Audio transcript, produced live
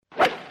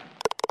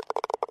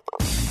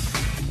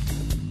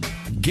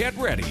Get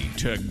ready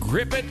to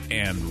grip it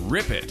and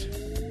rip it.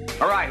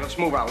 All right, let's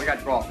move on. We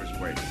got golfers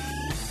waiting.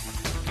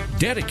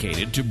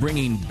 Dedicated to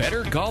bringing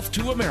better golf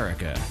to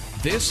America,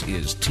 this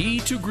is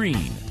Tee to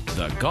Green,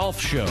 the golf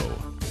show.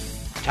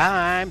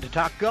 Time to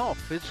talk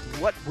golf. It's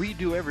what we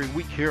do every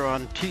week here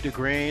on Tee to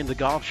Green, the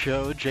golf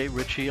show. Jay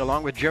Ritchie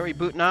along with Jerry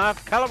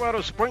Butenoff,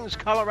 Colorado Springs,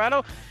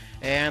 Colorado,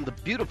 and the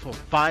beautiful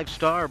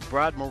five-star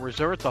Broadmoor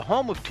Resort, the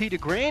home of Tee to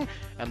Green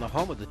and the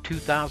home of the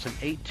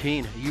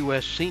 2018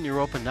 U.S. Senior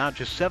Open, now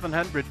just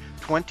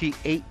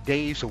 728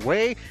 days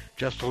away,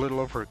 just a little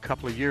over a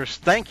couple of years.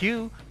 Thank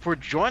you for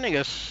joining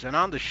us. And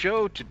on the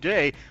show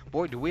today,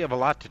 boy, do we have a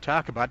lot to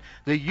talk about.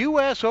 The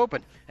U.S.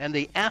 Open and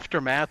the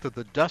aftermath of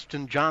the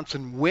Dustin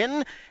Johnson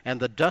win and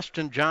the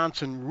Dustin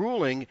Johnson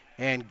ruling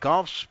and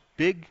golf's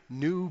big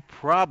new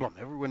problem.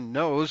 Everyone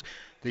knows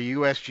the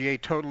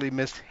USGA totally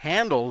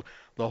mishandled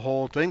the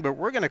whole thing, but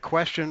we're going to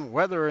question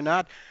whether or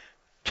not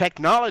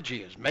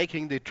technology is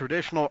making the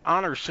traditional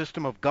honor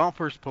system of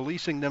golfers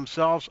policing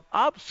themselves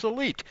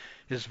obsolete.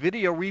 Is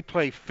video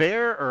replay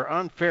fair or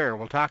unfair?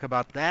 We'll talk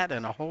about that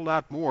and a whole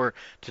lot more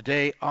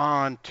today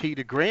on Tee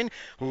to Green.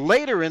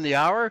 Later in the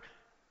hour,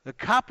 the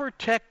Copper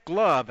Tech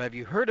glove. Have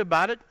you heard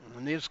about it?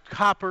 And there's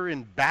copper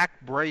in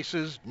back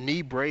braces,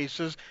 knee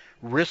braces,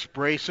 wrist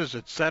braces,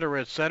 etc.,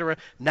 etc.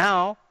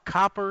 Now,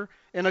 copper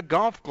in a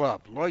golf glove.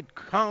 Lloyd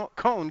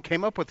Cohn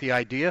came up with the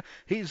idea.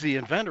 He's the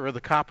inventor of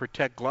the Copper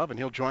Tech glove, and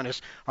he'll join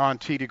us on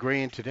Tee to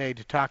Green today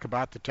to talk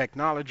about the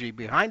technology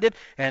behind it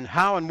and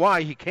how and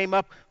why he came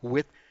up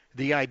with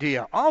the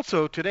idea.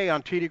 Also today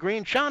on Tee to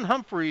Green, Sean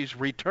Humphreys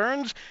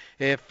returns.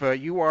 If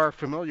you are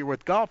familiar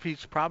with golf,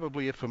 he's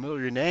probably a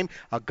familiar name,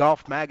 a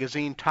Golf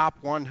Magazine Top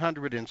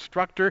 100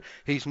 instructor.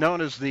 He's known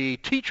as the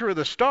Teacher of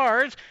the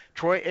Stars.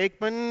 Troy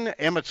Aikman,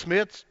 Emmett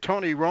Smith,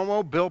 Tony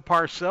Romo, Bill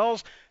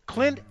Parcells,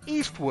 Clint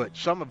Eastwood,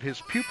 some of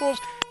his pupils,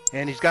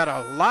 and he's got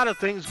a lot of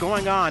things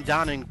going on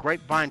down in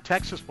Grapevine,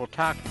 Texas. We'll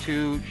talk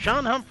to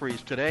Sean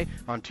Humphreys today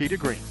on Tee to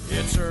Green.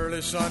 It's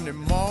early Sunday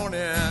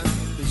morning,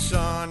 the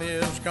sun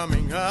is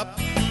coming up.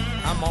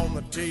 I'm on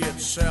the tee at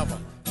 7,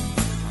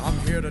 I'm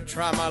here to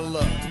try my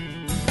luck.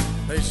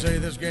 They say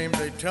this game's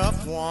a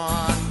tough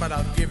one, but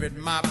I'll give it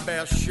my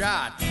best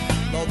shot.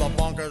 Though the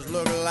bunkers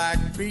look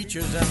like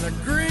beaches and the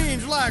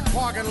greens like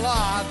parking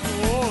lots,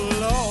 oh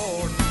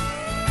Lord,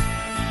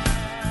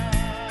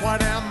 what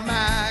am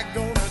I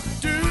gonna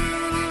do?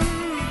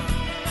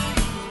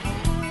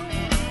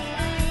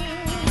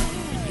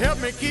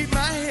 Help me keep my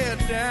head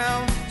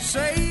down,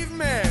 save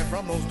me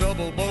from those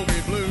double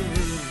bogey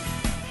blues.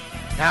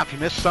 Now, if you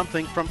missed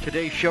something from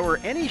today's show or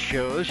any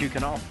shows, you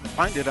can all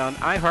find it on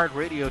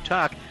iHeartRadio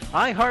Talk,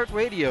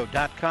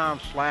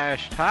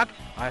 iHeartRadio.com/talk,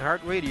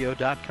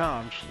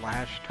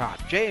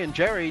 iHeartRadio.com/talk. Jay and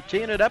Jerry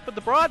teeing it up at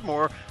the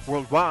Broadmoor,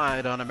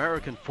 worldwide on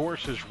American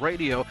Forces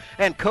Radio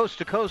and coast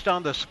to coast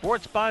on the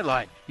Sports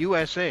Byline,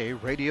 USA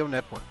Radio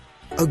Network.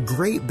 A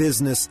great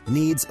business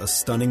needs a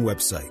stunning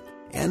website.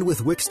 And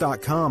with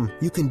Wix.com,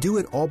 you can do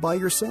it all by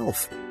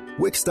yourself.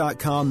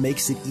 Wix.com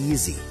makes it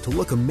easy to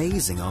look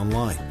amazing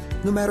online,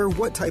 no matter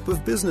what type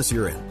of business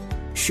you're in.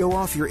 Show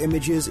off your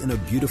images in a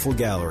beautiful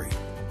gallery.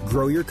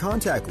 Grow your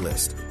contact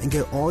list and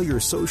get all your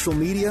social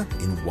media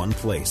in one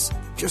place,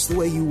 just the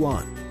way you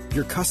want.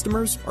 Your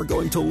customers are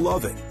going to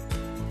love it.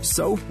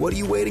 So, what are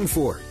you waiting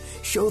for?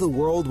 Show the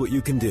world what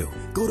you can do.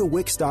 Go to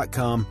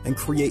Wix.com and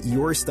create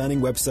your stunning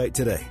website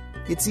today.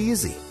 It's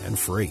easy and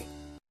free.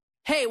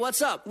 Hey,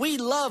 what's up? We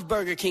love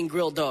Burger King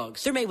grilled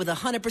dogs. They're made with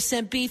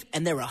 100% beef,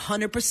 and they're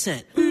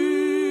 100%.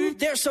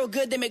 They're so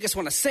good, they make us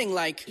want to sing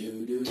like...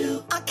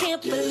 I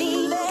can't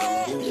believe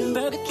it.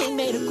 Burger King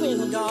made a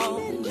grilled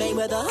dog. Made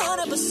with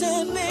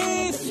 100%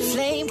 beef.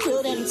 Flame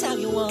grilled anytime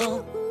you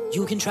want.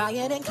 You can try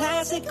it in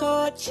classic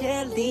or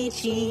chili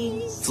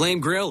cheese. Flame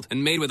grilled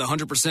and made with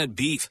 100%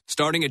 beef,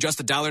 starting at just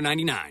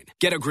 $1.99.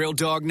 Get a grilled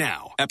dog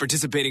now at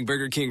participating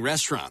Burger King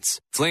restaurants.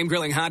 Flame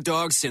grilling hot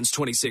dogs since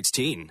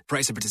 2016.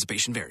 Price and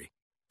participation vary.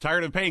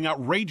 Tired of paying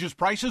outrageous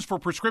prices for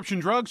prescription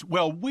drugs?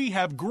 Well, we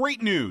have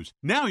great news.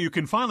 Now you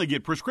can finally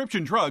get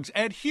prescription drugs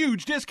at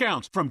huge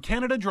discounts from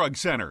Canada Drug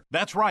Center.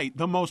 That's right,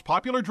 the most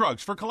popular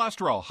drugs for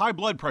cholesterol, high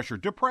blood pressure,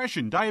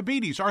 depression,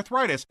 diabetes,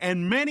 arthritis,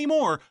 and many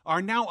more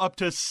are now up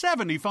to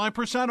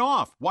 75%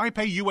 off. Why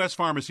pay U.S.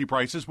 pharmacy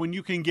prices when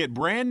you can get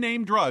brand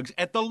name drugs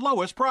at the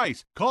lowest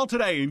price? Call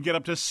today and get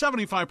up to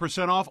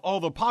 75% off all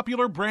the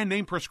popular brand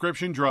name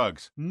prescription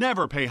drugs.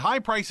 Never pay high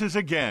prices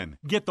again.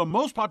 Get the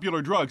most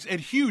popular drugs at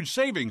huge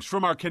savings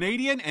from our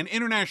Canadian and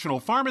international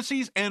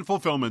pharmacies and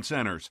fulfillment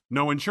centers.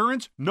 No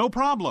insurance? No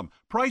problem.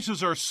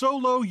 Prices are so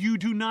low you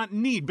do not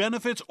need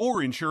benefits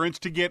or insurance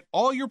to get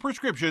all your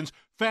prescriptions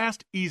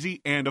fast, easy,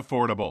 and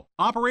affordable.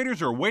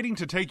 Operators are waiting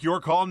to take your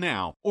call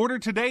now. Order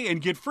today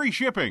and get free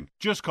shipping.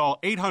 Just call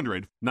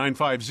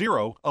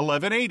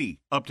 800-950-1180.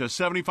 Up to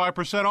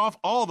 75% off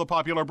all the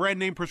popular brand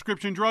name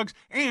prescription drugs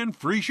and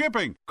free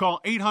shipping.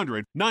 Call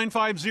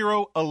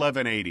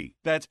 800-950-1180.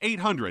 That's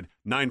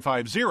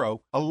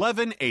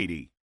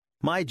 800-950-1180.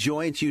 My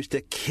joints used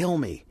to kill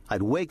me.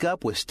 I'd wake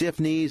up with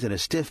stiff knees and a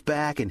stiff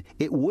back, and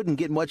it wouldn't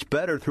get much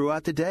better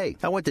throughout the day.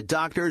 I went to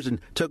doctors and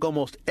took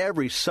almost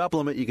every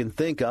supplement you can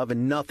think of,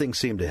 and nothing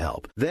seemed to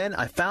help. Then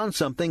I found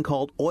something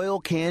called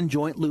Oil Can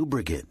Joint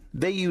Lubricant.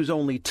 They use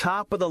only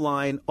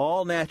top-of-the-line,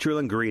 all-natural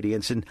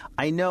ingredients, and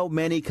I know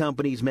many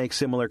companies make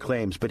similar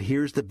claims, but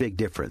here's the big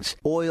difference.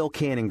 Oil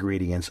Can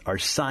ingredients are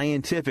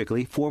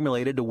scientifically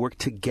formulated to work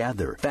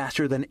together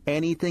faster than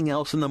anything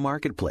else in the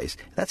marketplace.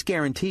 That's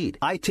guaranteed.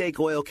 I take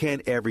Oil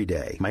Can every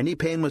day. My knee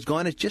pain was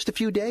gone in just a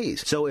few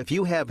days. So if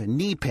you have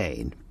knee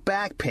pain,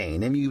 back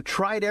pain, and you've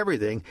tried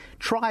everything,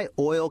 try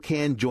Oil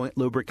Can Joint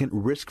Lubricant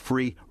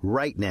risk-free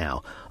right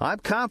now. I'm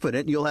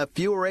confident you'll have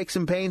fewer aches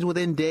and pains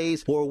within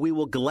days, or we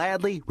will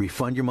gladly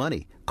refund your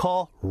money.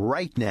 Call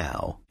right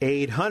now.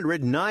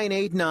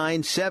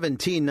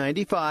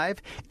 800-989-1795.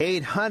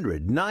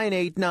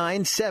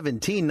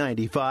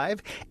 800-989-1795.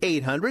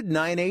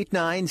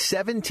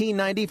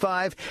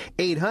 800-989-1795.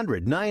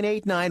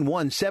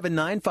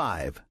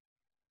 800-989-1795.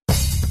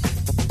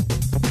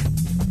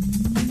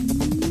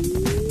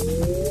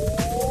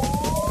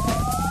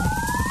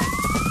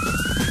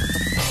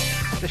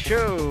 The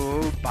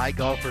show by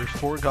golfers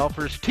for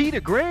golfers. Tee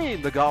to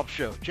Green, the golf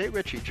show. Jay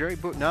Ritchie, Jerry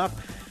Butenoff,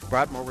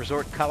 Broadmoor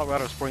Resort,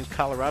 Colorado Springs,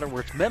 Colorado,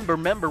 where it's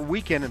member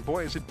weekend, and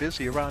boy, is it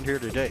busy around here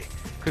today.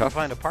 Couldn't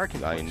find a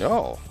parking place. I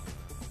know.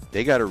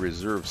 They got to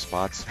reserve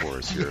spots for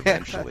us here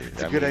eventually.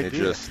 It's a good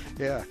idea.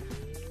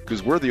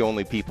 Because we're the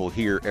only people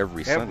here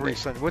every Sunday. Every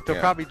Sunday. What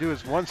they'll probably do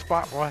is one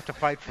spot, we'll have to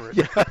fight for it.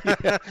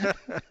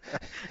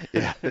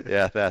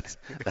 That's.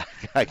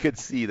 I could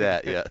see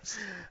that. Yes.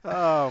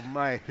 Oh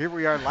my! Here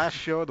we are, last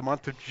show of the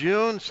month of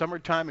June,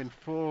 summertime in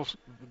full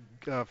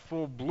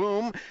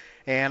bloom.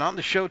 And on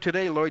the show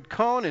today, Lloyd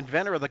Cohn,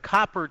 inventor of the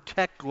Copper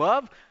Tech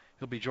Glove.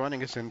 He'll be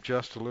joining us in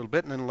just a little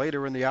bit, and then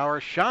later in the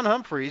hour, Sean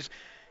Humphreys,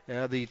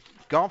 the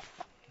Golf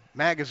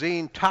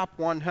Magazine Top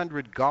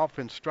 100 golf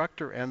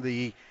instructor and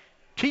the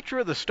Teacher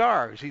of the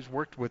Stars. He's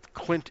worked with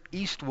Clint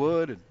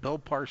Eastwood and Bill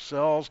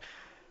Parcells.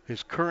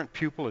 His current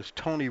pupil is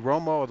Tony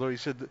Romo, although he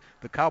said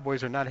the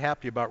Cowboys are not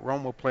happy about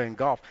Romo playing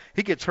golf.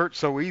 He gets hurt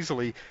so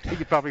easily, he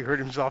could probably hurt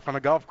himself on a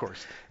golf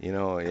course. You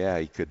know, yeah,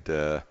 he could.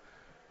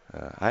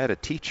 I had a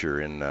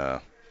teacher in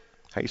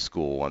high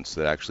school once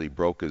that actually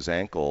broke his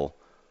ankle,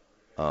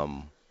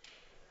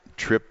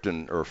 tripped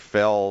or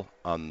fell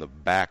on the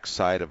back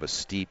side of a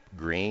steep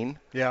green.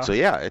 Yeah. So,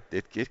 yeah,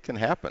 it can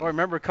happen. I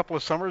remember a couple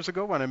of summers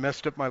ago when I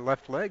messed up my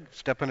left leg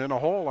stepping in a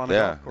hole on a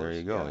golf course. There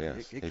you go,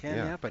 yes. It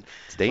can happen.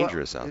 It's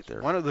dangerous out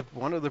there. One of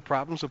the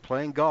problems of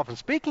playing golf. And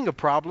speaking of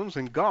problems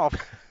in golf,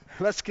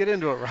 let's get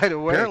into it right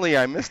away. Apparently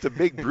I missed a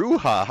big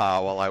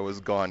brouhaha while I was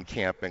gone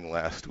camping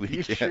last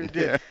weekend. You sure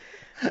did.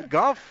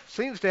 Golf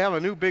seems to have a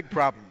new big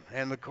problem,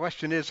 and the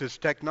question is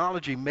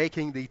technology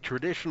making the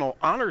traditional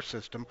honor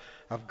system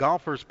of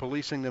golfers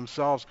policing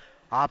themselves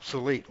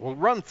obsolete? We'll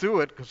run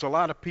through it because a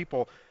lot of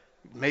people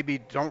maybe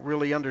don't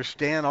really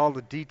understand all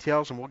the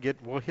details, and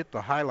we'll hit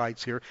the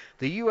highlights here.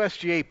 The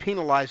USGA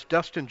penalized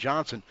Dustin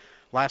Johnson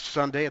last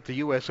Sunday at the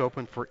U.S.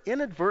 Open for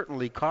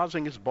inadvertently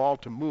causing his ball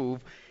to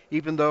move,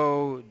 even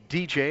though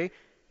DJ,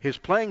 his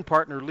playing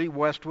partner Lee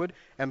Westwood,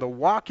 and the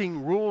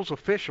walking rules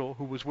official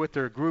who was with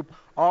their group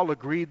all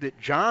agreed that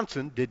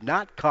Johnson did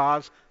not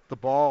cause the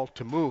ball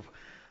to move.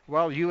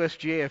 Well,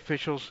 USGA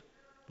officials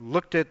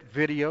looked at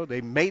video. They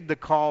made the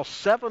call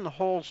 7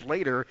 holes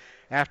later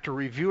after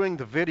reviewing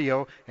the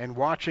video and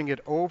watching it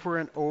over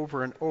and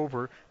over and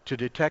over to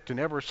detect an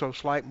ever so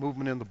slight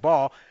movement in the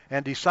ball,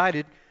 and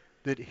decided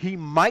that he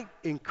might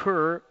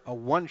incur a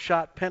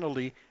one-shot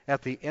penalty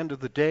at the end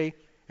of the day,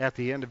 at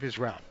the end of his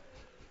round.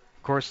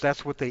 Of course,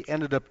 that's what they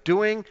ended up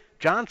doing.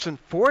 Johnson,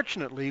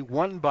 fortunately,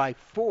 won by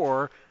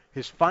 4.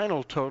 His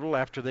final total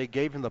after they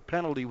gave him the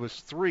penalty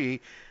was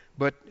 3.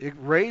 But it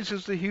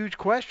raises the huge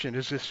question,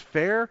 is this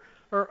fair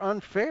or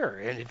unfair?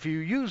 And if you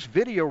use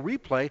video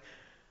replay,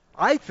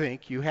 I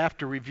think you have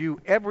to review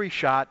every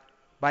shot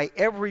by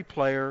every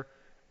player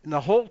in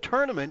the whole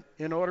tournament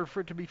in order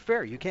for it to be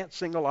fair. You can't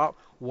single out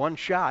one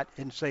shot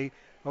and say,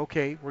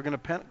 okay, we're going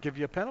to give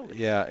you a penalty.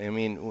 Yeah, I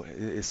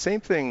mean,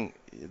 same thing,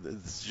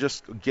 it's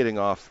just getting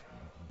off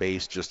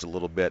base just a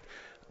little bit.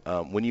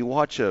 When you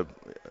watch a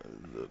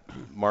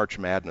March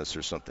Madness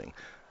or something,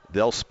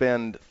 they'll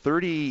spend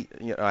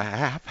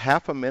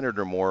half a minute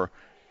or more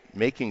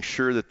making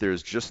sure that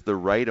there's just the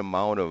right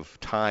amount of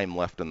time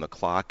left on the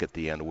clock at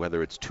the end,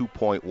 whether it's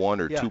 2.1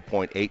 or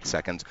 2.8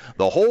 seconds.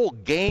 The whole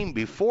game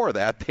before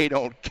that, they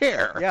don't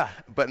care. Yeah.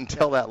 But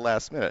until that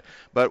last minute.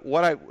 But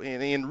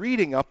in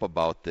reading up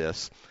about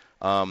this,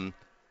 the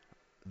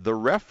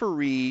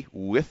referee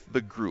with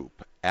the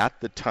group at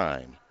the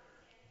time,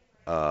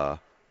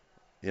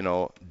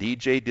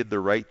 DJ did the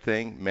right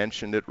thing,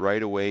 mentioned it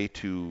right away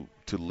to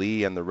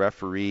Lee and the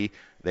referee.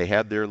 They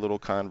had their little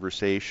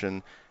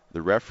conversation.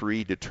 The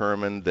referee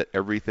determined that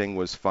everything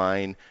was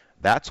fine.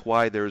 That's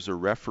why there's a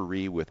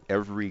referee with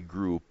every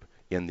group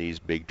in these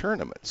big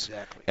tournaments.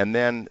 Exactly. And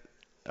then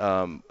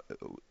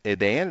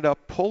they ended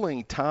up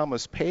pulling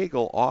Thomas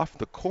Pagel off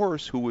the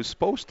course, who was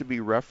supposed to be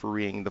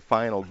refereeing the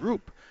final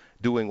group.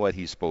 doing what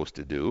he's supposed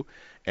to do,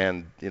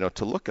 and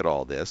to look at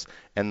all this,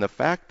 and the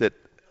fact that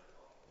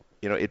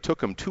it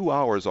took him 2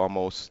 hours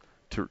almost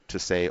to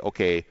say,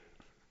 okay,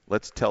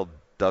 let's tell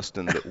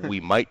Dustin that we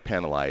might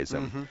penalize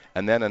him, Mm-hmm.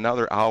 and then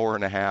another hour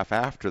and a half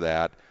after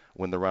that,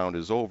 when the round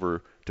is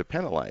over, to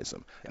penalize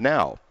him. Yeah.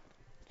 Now,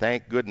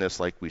 thank goodness,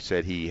 like we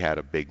said, he had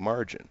a big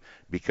margin,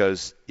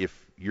 because if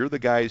you're the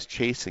guys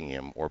chasing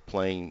him or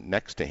playing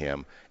next to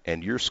him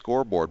and you're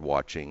scoreboard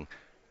watching,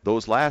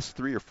 those last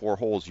 3 or 4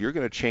 holes, you're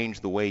going to change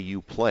the way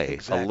you play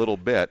a little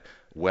bit,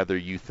 whether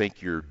you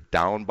think you're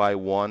down by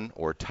 1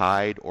 or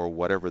tied or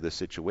whatever the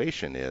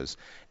situation is.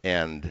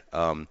 And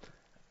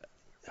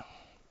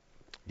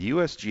the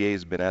USGA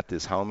has been at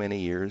this how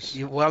many years?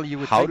 You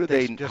would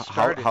think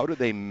how do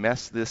they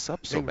mess this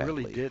up so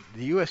badly? They really did.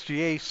 The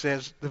USGA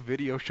says the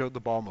video showed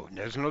the ball moving.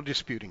 There's no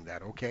disputing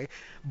that, okay?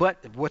 But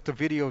what the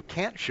video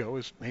can't show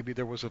is maybe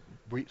there was a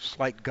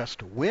slight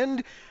gust of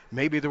wind,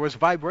 maybe there was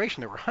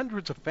vibration. There were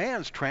hundreds of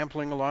fans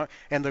trampling along,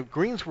 and the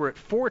greens were at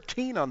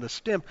 14 on the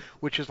stimp,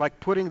 which is like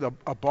putting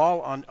a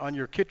ball on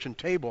your kitchen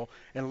table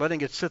and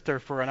letting it sit there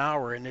for an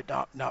hour and it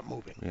not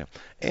moving. Yeah,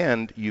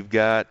 and you've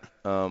got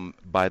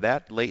by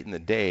that late in the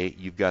day,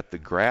 you've got the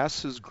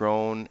grass has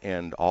grown,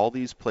 and all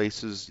these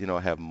places,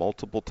 have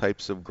multiple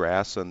types of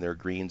grass on their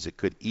greens. It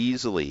could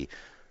easily,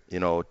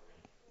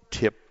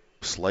 tip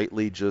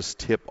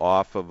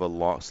off of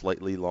a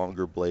slightly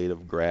longer blade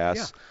of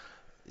grass.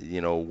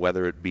 Yeah.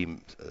 Whether it be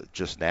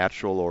just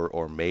natural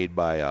or made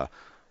by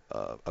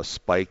a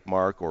spike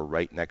mark or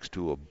right next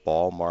to a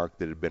ball mark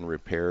that had been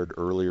repaired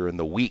earlier in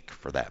the week,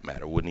 for that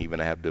matter. Wouldn't even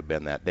have to have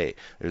been that day.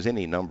 There's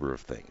any number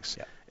of things.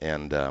 Yeah.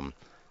 And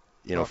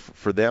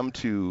for them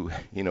to,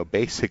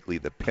 basically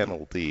the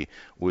penalty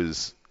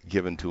was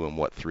given to him,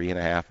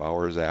 3.5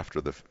 hours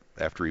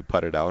after he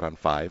putted out on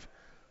 5?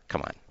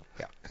 Come on.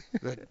 Yeah.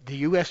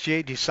 The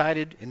USGA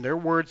decided, in their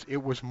words,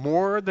 it was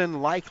more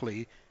than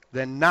likely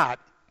than not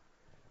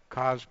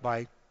caused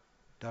by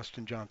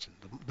Dustin Johnson,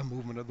 the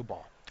movement of the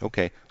ball.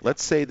 Okay,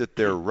 let's say that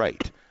they're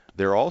right.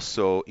 They're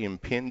also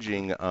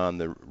impinging on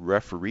the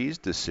referee's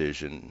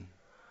decision,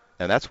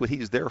 and that's what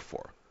he's there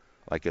for.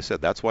 Like I said,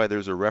 that's why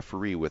there's a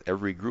referee with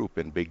every group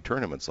in big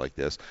tournaments like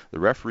this. The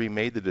referee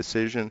made the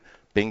decision,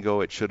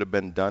 bingo, it should have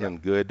been done and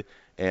good.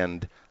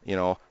 And,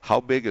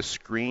 how big a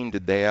screen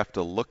did they have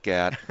to look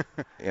at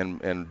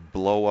and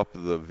blow up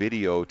the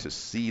video to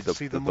see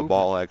the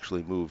ball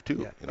actually move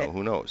too? Yeah.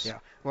 Who knows? Yeah.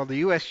 Well,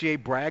 the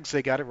USGA brags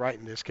they got it right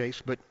in this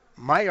case, but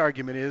my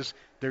argument is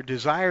their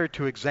desire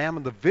to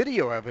examine the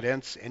video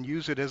evidence and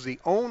use it as the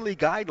only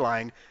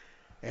guideline,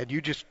 and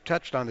you just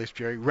touched on this,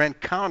 Jerry, ran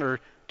counter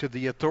to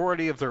the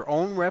authority of their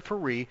own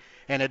referee,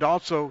 and it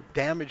also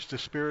damaged the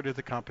spirit of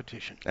the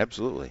competition.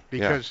 Absolutely.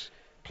 Because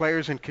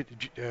players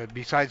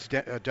besides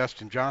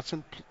Dustin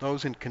Johnson,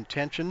 those in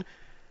contention,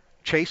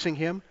 chasing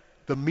him,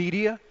 the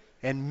media,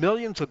 and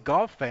millions of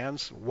golf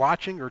fans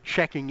watching or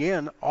checking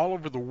in all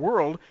over the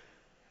world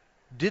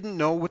didn't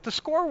know what the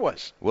score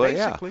was. Well,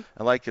 basically. Yeah.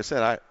 And like I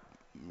said,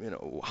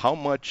 how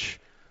much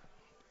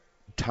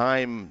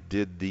time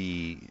did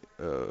the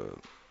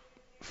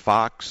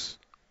Fox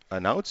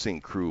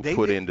announcing crew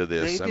put into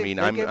this?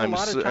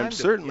 I'm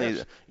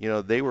certainly,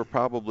 yes. They were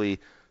probably,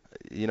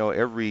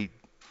 every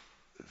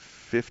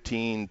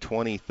 15,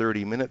 20,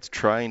 30 minutes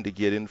trying to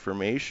get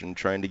information,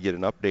 trying to get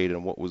an update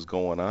on what was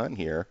going on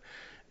here.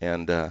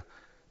 And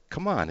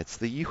come on, it's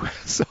the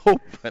U.S.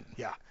 Open.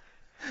 Yeah.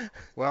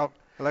 Well,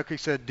 like we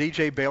said,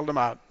 DJ bailed them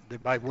out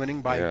by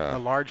winning by a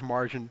large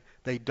margin.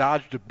 They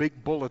dodged a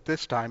big bullet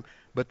this time,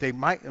 but they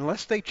might,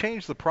 unless they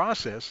change the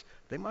process,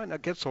 they might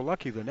not get so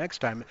lucky the next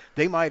time.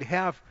 They might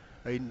have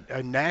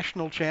a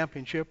national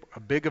championship, a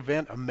big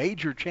event, a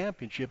major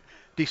championship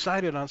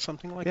decided on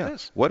something like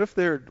this. What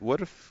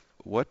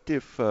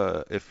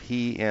if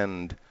he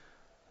and,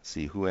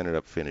 see, who ended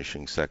up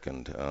finishing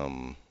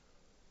second?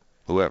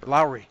 Whoever.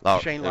 Lowry.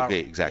 Shane Lowry. Okay,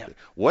 exactly.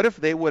 Yeah. What if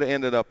they would have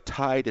ended up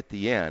tied at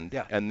the end,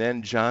 and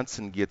then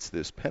Johnson gets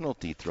this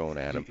penalty thrown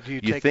at him? Do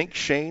you think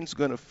Shane's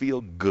going to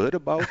feel good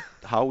about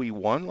how he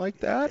won like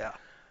that?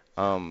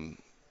 Yeah.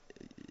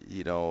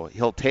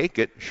 He'll take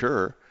it,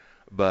 sure,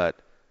 but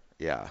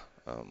yeah.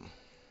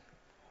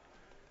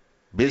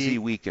 Busy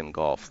week in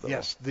golf, though.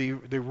 Yes, the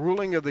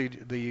ruling of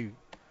the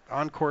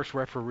on-course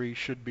referee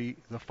should be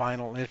the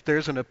final. And if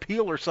there's an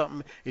appeal or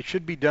something, it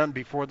should be done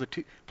before the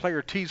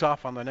player tees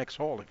off on the next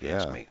hole, if you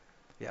ask me.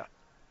 Yeah.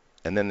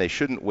 And then they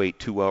shouldn't wait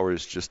 2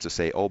 hours just to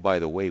say, oh, by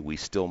the way, we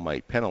still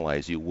might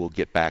penalize you. We'll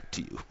get back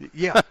to you.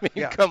 Yeah.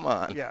 Come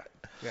on. Yeah.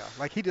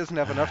 Like he doesn't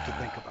have enough to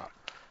think about.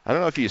 I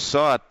don't know if you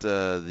saw it.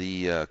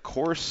 The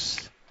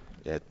course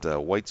at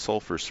White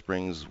Sulphur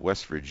Springs,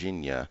 West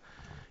Virginia,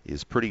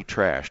 is pretty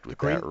trashed with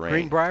that rain.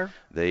 Greenbrier?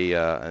 They,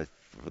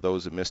 for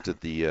those that missed it,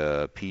 the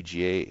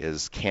PGA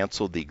has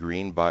canceled the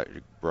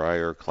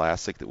Greenbrier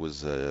Classic that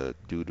was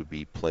due to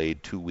be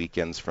played 2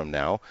 weekends from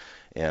now,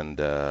 and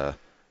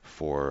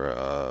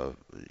for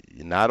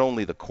not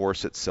only the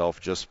course itself,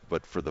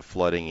 but for the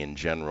flooding in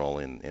general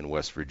in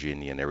West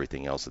Virginia and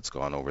everything else that's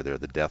gone over there.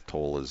 The death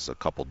toll is a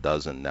couple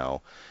dozen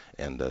now,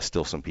 and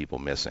still some people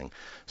missing.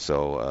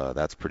 So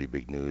that's pretty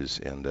big news.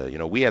 And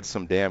we had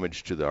some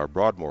damage to our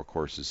Broadmoor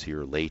courses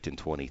here late in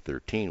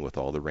 2013 with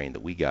all the rain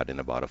that we got in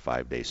about a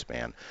 5-day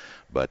span.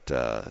 But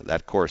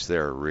that course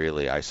there,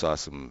 really, I saw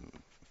some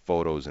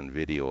photos and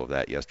video of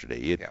that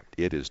yesterday.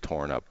 It is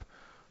torn up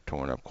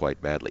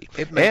quite badly.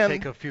 It may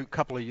take a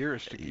couple of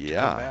years to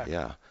come back.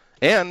 Yeah.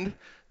 And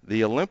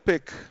the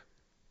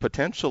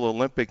potential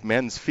Olympic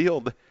men's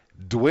field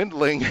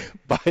dwindling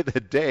by the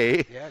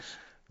day. Yes.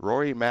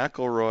 Rory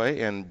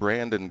McIlroy and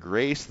Brandon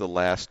Grace, the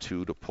last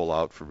two to pull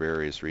out for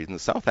various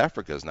reasons. South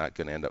Africa is not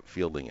going to end up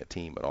fielding a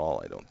team at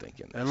all, I don't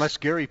think. Unless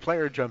Gary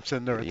Player jumps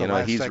in there at the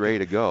last he's second. ready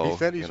to go. He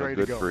said he's ready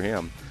to go. Good for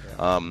him.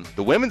 Yeah.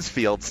 The women's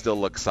field still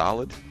looks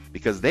solid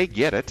because they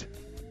get it.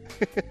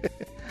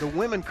 The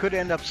women could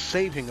end up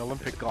saving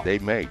Olympic golf. They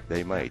might.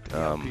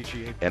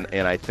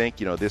 And I think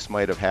this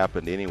might have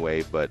happened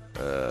anyway, but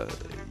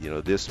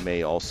this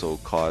may also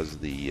cause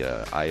the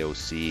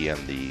IOC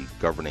and the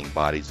governing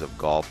bodies of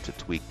golf to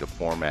tweak the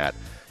format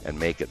and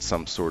make it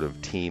some sort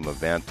of team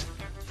event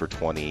for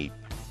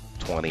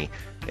 2020,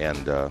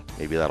 and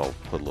maybe that'll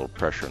put a little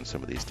pressure on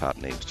some of these top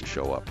names to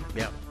show up.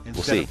 Yeah.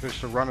 Instead of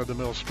just a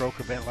run-of-the-mill stroke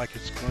event like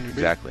it's going to be.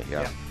 Exactly,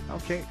 yeah.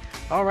 Okay.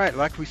 All right,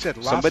 like we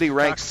said, somebody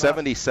ranked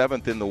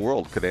 77th in the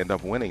world could end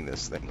up winning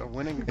this thing.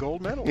 Winning the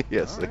gold medal.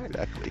 Yes, right.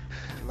 Exactly.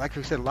 Like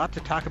we said, a lot to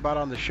talk about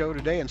on the show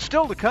today, and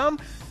still to come,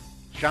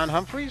 Sean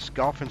Humphreys,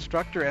 golf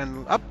instructor,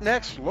 and up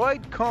next,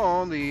 Lloyd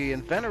Cohn, the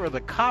inventor of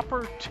the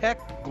Copper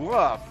Tech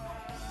glove.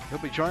 He'll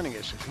be joining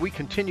us as we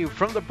continue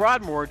from the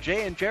Broadmoor.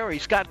 Jay and Jerry,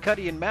 Scott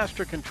Cuddy in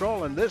Master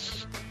Control, and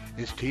this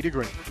is Tee to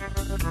Green.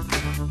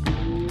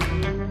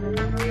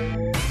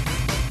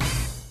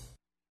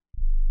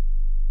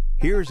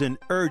 Here's an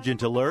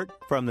urgent alert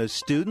from the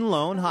Student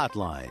Loan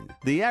Hotline.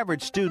 The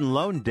average student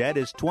loan debt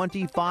is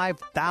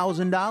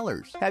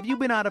 $25,000. Have you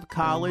been out of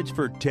college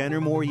for 10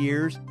 or more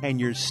years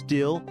and you're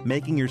still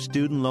making your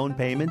student loan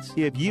payments?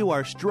 If you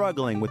are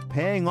struggling with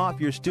paying off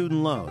your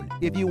student loan,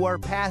 if you are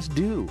past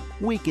due,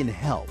 we can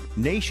help.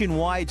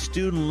 Nationwide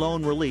Student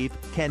Loan Relief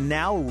can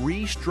now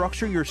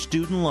restructure your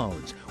student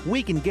loans.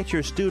 We can get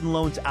your student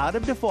loans out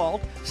of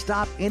default,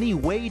 stop any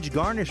wage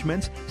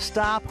garnishments,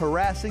 stop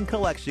harassing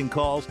collection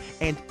calls,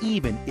 and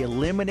even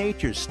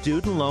eliminate your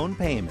student loan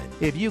payment.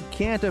 If you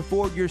can't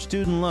afford your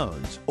student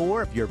loans,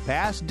 or if you're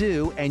past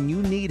due and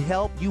you need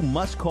help, you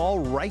must call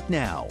right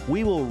now.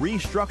 We will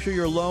restructure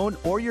your loan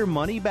or your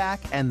money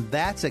back, and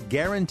that's a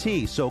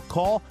guarantee. So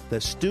call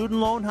the Student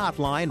Loan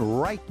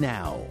Hotline right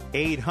now.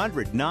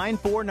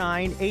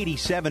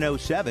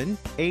 800-949-8707.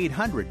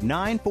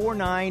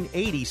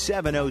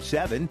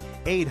 800-949-8707. 800-949-8707.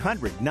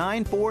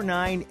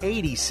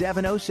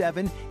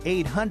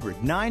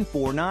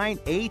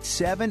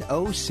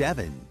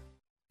 800-949-8707.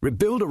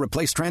 Rebuild or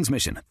replace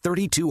transmission,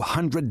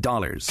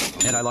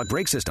 $3,200. Anti-lock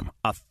brake system,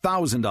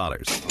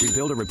 $1,000.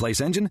 Rebuild or replace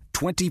engine,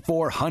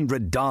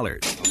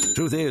 $2,400.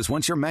 Truth is,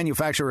 once your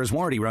manufacturer's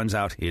warranty runs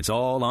out, it's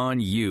all on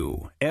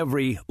you.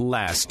 Every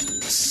last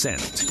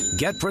cent.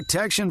 Get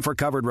protection for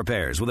covered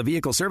repairs with a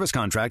vehicle service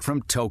contract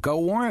from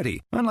Toco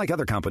Warranty. Unlike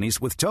other companies,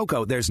 with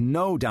Toco, there's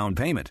no down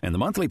payment, and the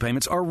monthly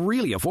payments are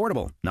really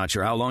affordable. Not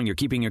sure how long you're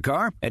keeping your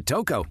car? At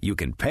Toco, you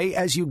can pay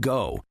as you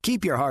go.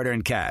 Keep your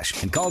hard-earned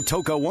cash and call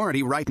Toco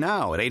Warranty right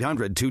now at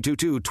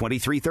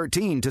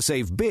 800-222-2313 to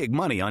save big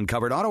money on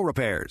covered auto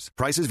repairs.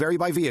 Prices vary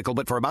by vehicle,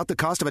 but for about the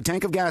cost of a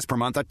tank of gas per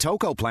month, a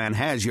Toco plan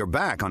has your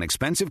back on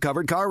expensive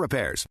covered car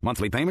repairs.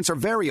 Monthly payments are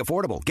very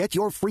affordable. Get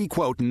your free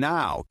quote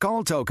now.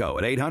 Call Toco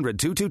at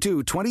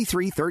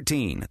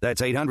 800-222-2313.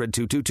 That's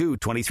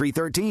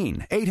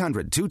 800-222-2313.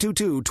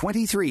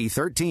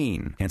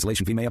 800-222-2313.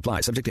 Cancellation fee may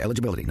apply. Subject to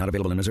eligibility. Not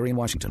available in Missouri and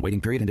Washington.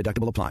 Waiting period and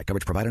deductible apply.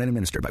 Coverage provided and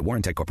administered by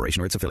Warrantech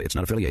Corporation or its affiliates.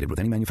 Not affiliated with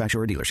any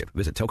manufacturer or dealership.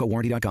 Visit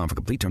TocoWarranty.com for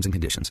complete terms and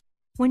conditions.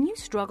 When you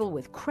struggle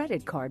with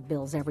credit card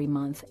bills every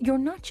month, you're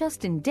not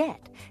just in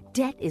debt.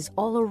 Debt is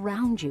all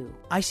around you.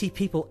 I see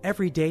people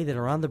every day that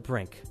are on the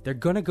brink. They're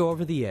going to go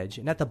over the edge,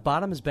 and at the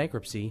bottom is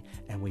bankruptcy,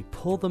 and we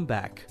pull them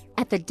back.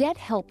 At the Debt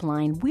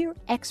Helpline, we're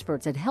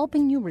experts at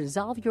helping you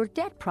resolve your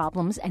debt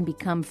problems and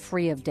become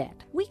free of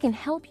debt. We can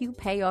help you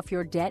pay off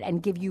your debt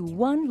and give you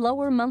one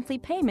lower monthly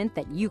payment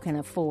that you can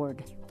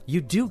afford.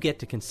 You do get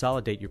to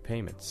consolidate your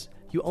payments.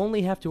 You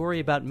only have to worry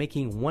about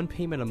making one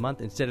payment a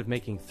month instead of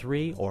making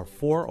 3 or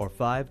 4 or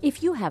 5.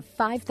 If you have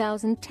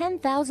 $5,000,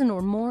 $10,000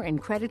 or more in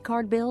credit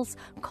card bills,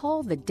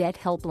 call the Debt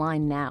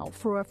Helpline now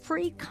for a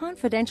free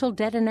confidential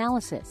debt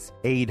analysis.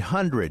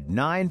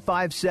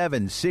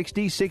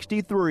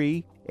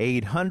 800-957-6063.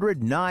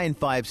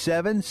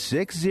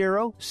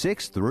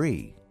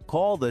 800-957-6063.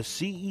 Call the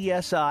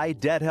CESI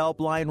Debt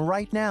Helpline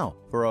right now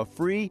for a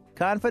free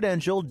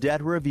confidential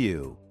debt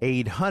review.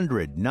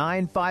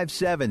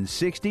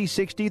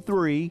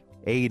 800-957-6063.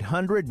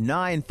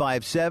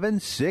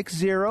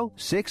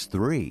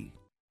 800-957-6063.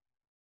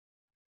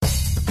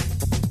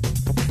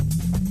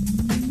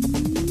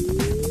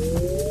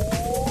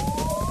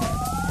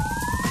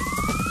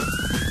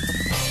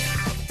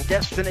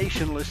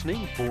 destination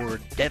listening for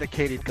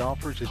dedicated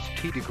golfers. It's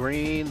Tee to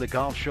Green, the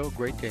golf show.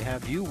 Great to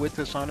have you with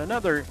us on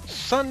another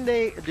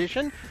Sunday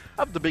edition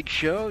of the big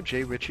show.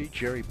 Jay Ritchie,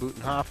 Jerry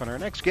Butenhoff, and our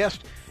next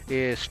guest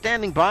is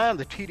standing by on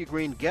the Tee to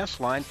Green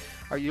guest line.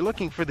 Are you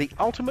looking for the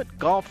ultimate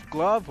golf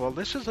glove? Well,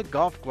 this is a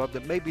golf glove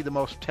that may be the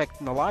most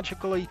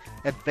technologically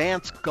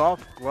advanced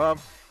golf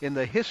glove in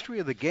the history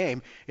of the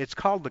game. It's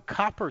called the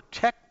Copper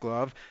Tech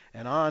Glove,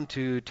 and on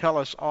to tell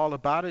us all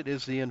about it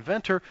is the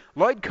inventor,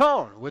 Lloyd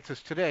Cohn, with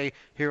us today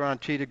here on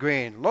Tee to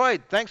Green.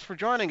 Lloyd, thanks for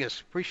joining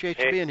us. Appreciate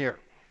you being here.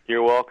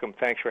 You're welcome.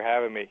 Thanks for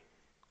having me.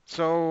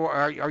 So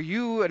are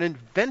you an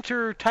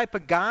inventor type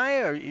of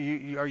guy? Are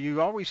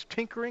you always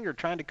tinkering or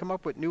trying to come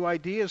up with new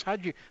ideas?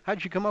 How'd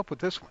you come up with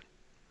this one?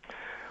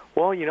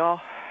 Well,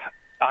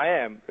 I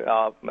am.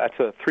 That's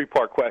a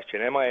three-part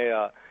question. Am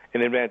I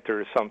an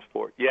inventor of some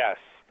sport? Yes.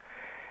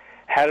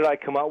 How did I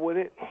come up with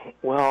it?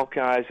 Well,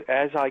 guys,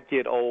 as I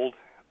get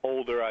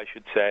older, I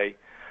should say,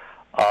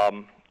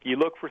 you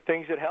look for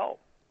things that help.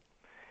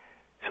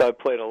 So I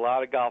played a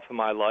lot of golf in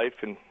my life,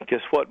 and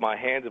guess what? My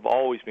hands have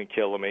always been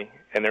killing me,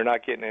 and they're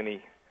not getting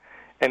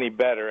any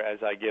better as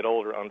I get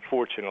older,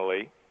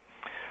 unfortunately.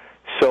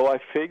 So I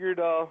figured,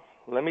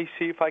 let me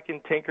see if I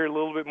can tinker a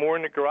little bit more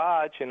in the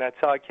garage, and that's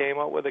how I came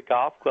up with a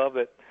golf glove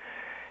that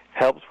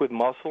helps with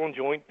muscle and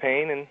joint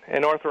pain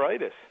and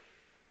arthritis.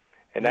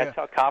 And that's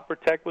how Copper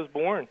Tech was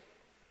born.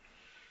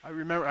 I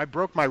remember I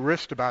broke my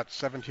wrist about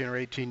 17 or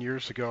 18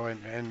 years ago,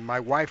 and my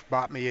wife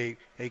bought me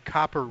a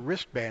copper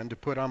wristband to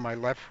put on my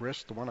left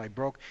wrist, the one I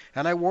broke,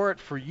 and I wore it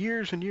for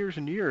years and years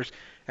and years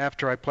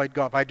after I played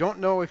golf. I don't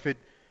know if it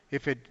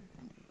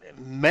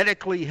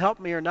medically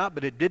helped me or not,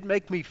 but it did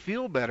make me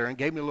feel better and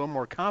gave me a little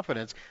more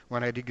confidence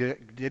when I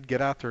did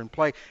get out there and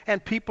play.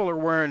 And people are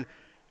wearing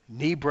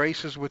knee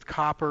braces with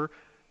copper.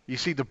 You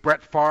see the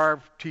Brett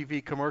Favre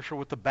TV commercial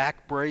with the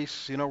back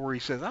brace, where he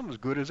says, "I'm as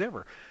good as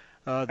ever."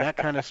 That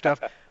kind of stuff.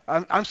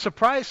 I'm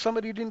surprised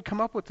somebody didn't come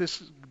up with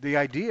the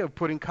idea of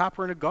putting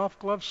copper in a golf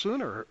glove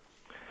sooner.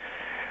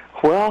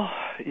 Well,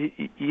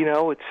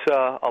 it's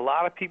a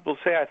lot of people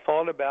say I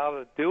thought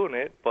about doing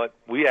it, but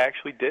we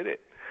actually did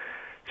it.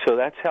 So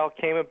that's how it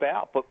came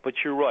about. But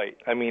you're right.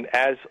 I mean,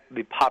 as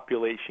the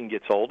population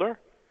gets older,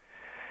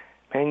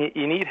 man,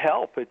 you need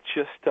help. It's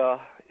just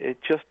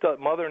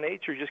Mother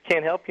Nature just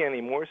can't help you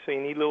anymore, so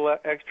you need a little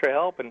extra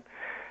help, and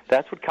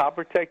that's what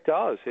Copper Tech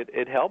does.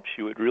 It helps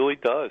you. It really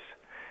does.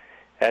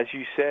 As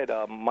you said,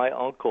 my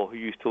uncle, who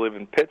used to live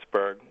in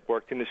Pittsburgh,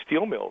 worked in the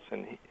steel mills,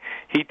 and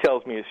he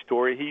tells me a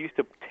story. He used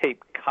to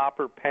tape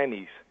copper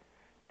pennies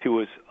to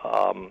his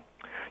arm,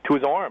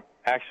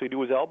 actually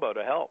to his elbow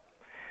to help,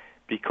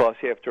 because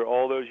after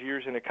all those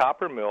years in a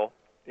copper mill,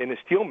 in a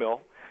steel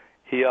mill,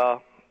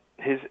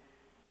 his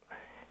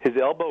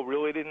elbow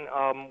really didn't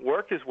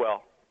work as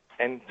well.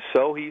 And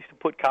so he used to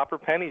put copper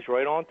pennies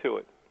right onto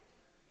it.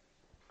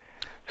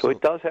 So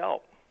it does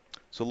help.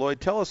 So,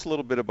 Lloyd, tell us a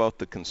little bit about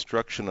the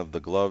construction of the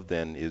glove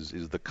then.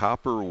 Is the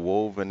copper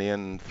woven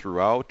in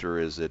throughout, or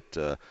is it,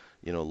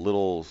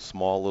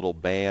 small little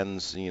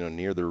bands,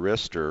 near the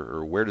wrist,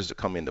 or where does it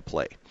come into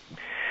play?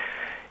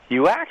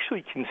 You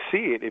actually can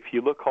see it if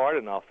you look hard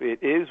enough.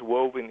 It is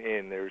woven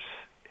in.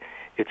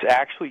 It's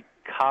actually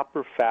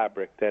copper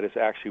fabric that is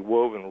actually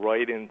woven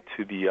right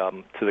into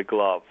the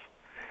glove.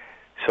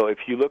 So if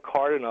you look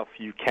hard enough,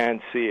 you can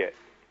see it.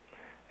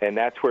 And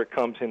that's where it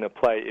comes into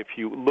play. If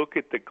you look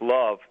at the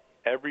glove,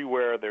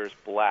 everywhere there's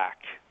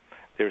black,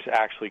 there's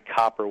actually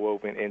copper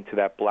woven into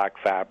that black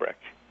fabric.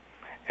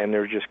 And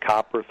there's just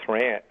copper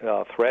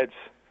threads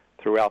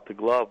throughout the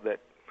glove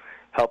that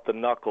help the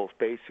knuckles,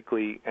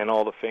 basically, and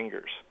all the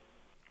fingers.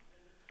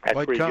 That's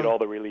where you get all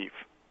the relief.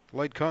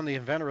 Lloyd Cohn, the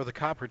inventor of the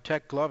Copper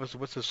Tech glove, is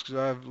with us.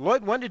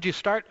 Lloyd, when did you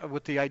start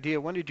with the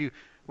idea? When did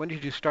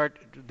you start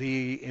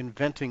the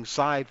inventing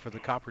side for the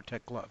Copper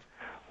Tech glove?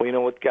 Well, you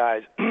know what,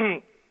 guys?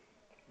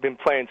 Been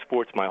playing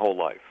sports my whole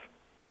life,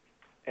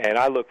 and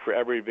I look for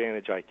every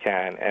advantage I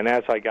can. And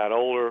as I got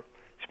older,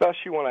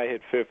 especially when I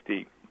hit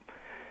 50,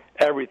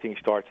 everything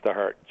starts to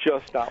hurt,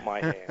 just not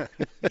my hand.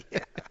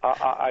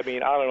 I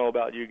mean, I don't know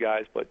about you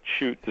guys, but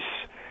shoot,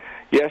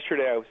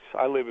 yesterday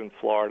I live in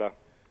Florida,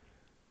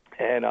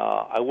 and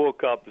I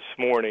woke up this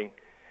morning,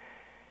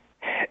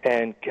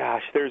 and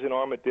gosh, there's an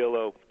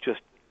armadillo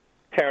just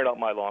tearing up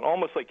my lawn,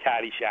 almost like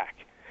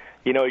Caddyshack.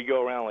 You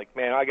go around like,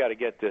 man, I got to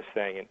get this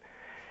thing. And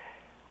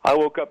I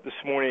woke up this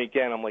morning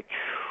again. I'm like,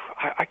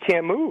 I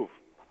can't move.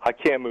 I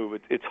can't move.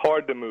 It's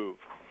hard to move.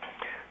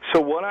 So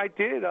what I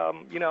did,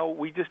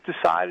 we just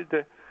decided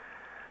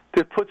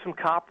to put some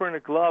copper in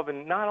a glove.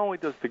 And not only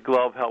does the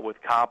glove help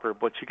with copper,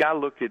 but you got to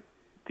look at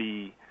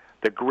the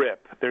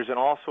grip. There's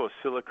also a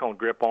silicone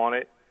grip on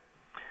it,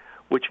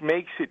 which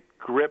makes it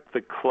grip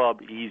the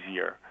club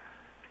easier.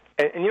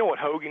 And you know what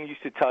Hogan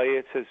used to tell you?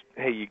 It says,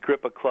 hey, you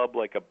grip a club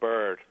like a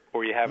bird,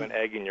 or you have an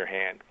egg in your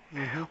hand.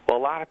 Mm-hmm. Well, a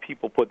lot of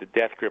people put the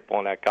death grip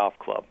on that golf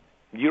club.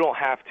 You don't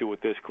have to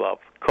with this glove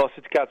because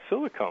it's got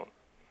silicone.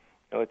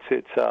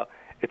 It's a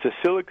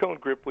silicone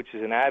grip, which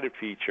is an added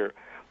feature,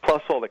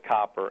 plus all the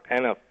copper,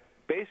 and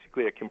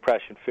basically a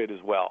compression fit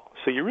as well.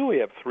 So you really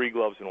have three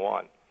gloves in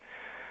one.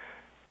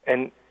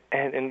 And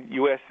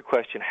you asked the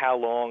question, how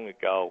long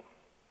ago?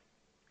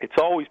 It's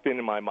always been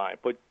in my mind.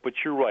 But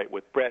you're right,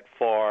 with Brett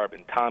Favre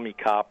and Tommy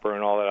Copper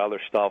and all that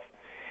other stuff,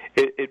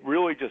 it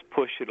really just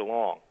pushed it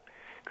along.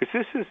 Because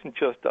this isn't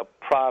just a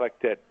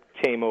product that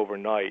came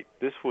overnight.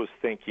 This was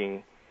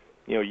thinking,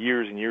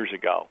 years and years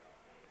ago.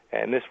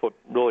 And this what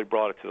really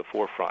brought it to the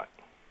forefront.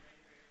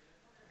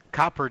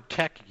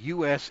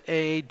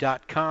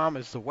 CopperTechUSA.com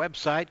is the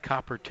website.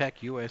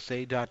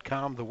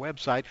 CopperTechUSA.com, the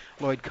website.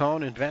 Lloyd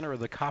Cohn, inventor of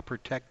the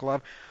CopperTech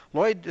glove.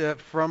 Lloyd,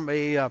 from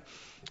the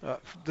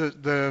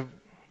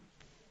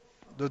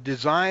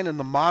design and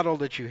the model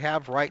that you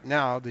have right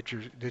now that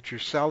you're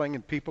selling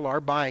and people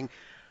are buying,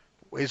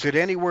 is it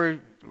anywhere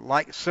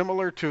like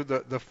similar to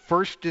the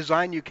first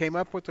design you came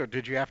up with, or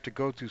did you have to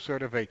go through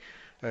sort of an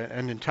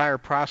entire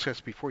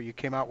process before you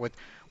came out with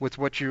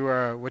what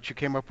you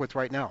came up with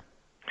right now?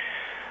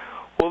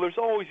 Well, there's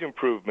always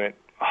improvement.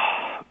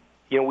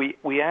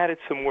 We added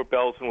some more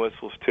bells and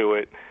whistles to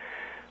it.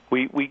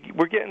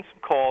 We're getting some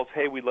calls,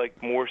 hey, we'd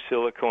like more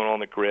silicone on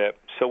the grip.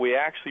 So we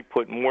actually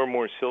put more and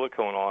more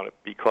silicone on it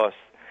because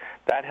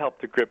that helped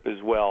the grip as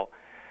well.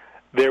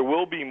 There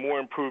will be more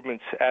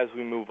improvements as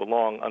we move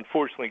along.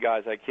 Unfortunately,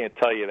 guys, I can't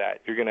tell you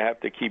that. You're going to have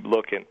to keep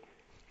looking.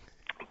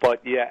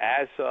 But, yeah,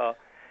 as the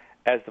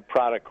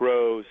product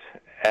grows,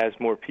 as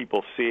more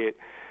people see it,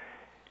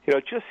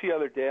 just the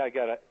other day I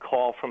got a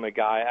call from a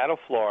guy out of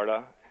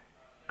Florida,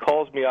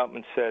 calls me up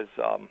and says,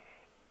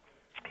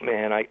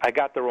 man, I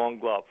got the wrong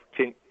glove.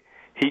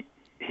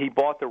 He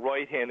bought the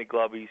right-handed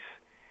glove.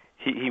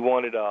 He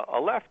wanted a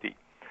lefty.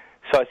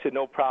 So I said,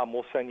 no problem.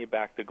 We'll send you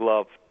back the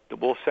glove.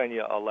 We'll send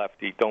you a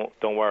lefty.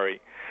 Don't worry.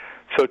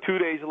 So 2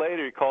 days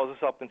later, he calls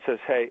us up and says,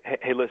 hey,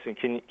 listen,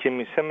 can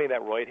you send me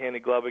that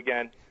right-handed glove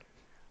again?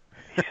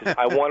 He says,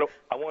 I want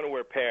to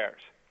wear pairs.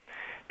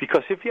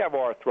 Because if you have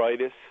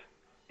arthritis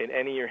in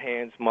any of your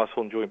hands,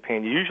 muscle and joint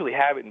pain, you usually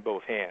have it in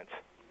both hands.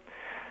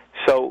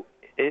 So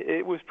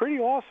it was pretty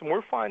awesome.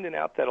 We're finding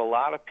out that a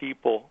lot of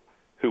people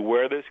who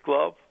wear this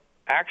glove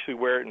actually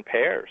wear it in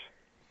pairs.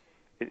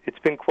 It's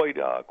been quite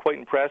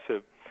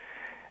impressive.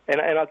 And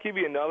I'll give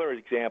you another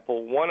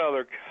example. One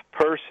other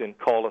person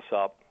called us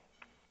up,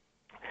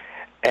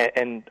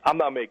 and I'm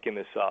not making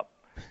this up.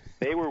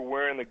 They were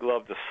wearing the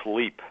glove to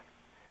sleep.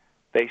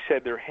 They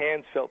said their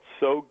hands felt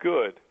so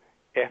good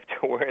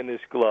after wearing this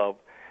glove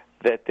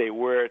that they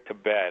wear it to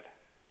bed.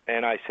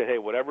 And I said, hey,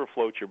 whatever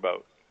floats your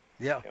boat.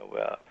 Yeah.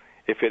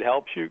 If it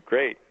helps you,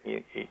 great.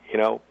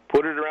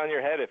 Put it around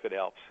your head if it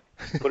helps.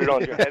 Put it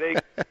on your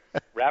headache,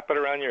 wrap it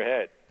around your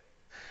head.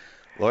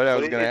 Lloyd, I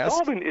was going to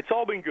ask. It's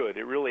all been good.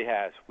 It really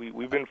has.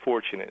 We've been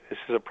fortunate. This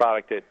is a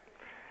product that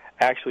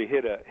actually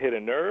hit a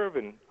nerve,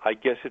 and I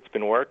guess it's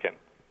been working.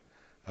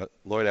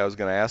 Lloyd, I was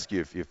going to ask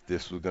you if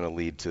this was going to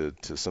lead to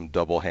some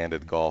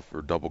double-handed golf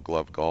or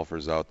double-gloved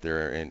golfers out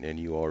there, and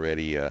you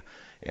already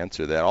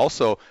answered that.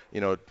 Also,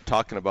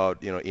 talking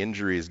about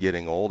injuries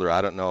getting older,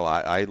 I don't know.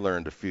 I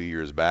learned a few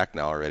years back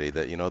now already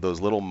that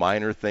those little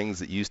minor things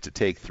that used to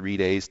take 3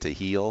 days to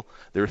heal,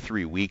 they're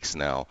 3 weeks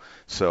now.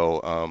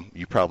 So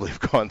you probably have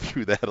gone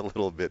through that a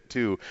little bit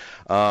too.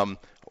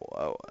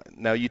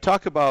 Now you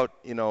talk about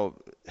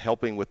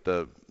helping with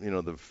the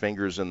the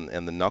fingers and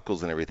the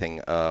knuckles and everything.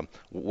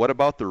 What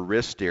about the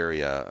wrist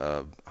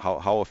area?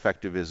 How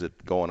effective is it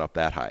going up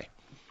that high?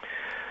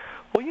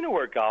 Well,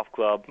 wear a golf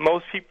club.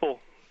 Most people,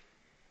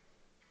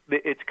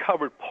 it's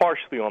covered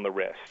partially on the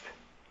wrist,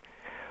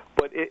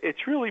 but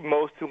it's really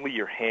mostly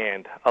your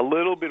hand. A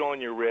little bit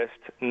on your wrist,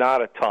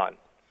 not a ton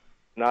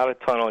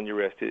on your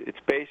wrist. It's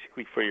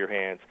basically for your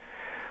hands.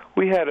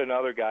 We had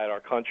another guy at our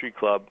country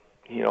club.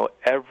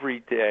 Every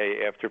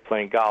day after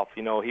playing golf,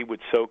 he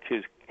would soak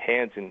his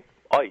hands in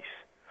ice,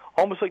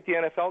 almost like the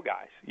NFL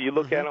guys. You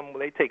look at them,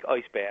 they take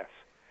ice baths.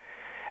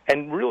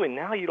 And really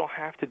now you don't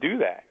have to do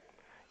that.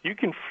 You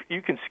can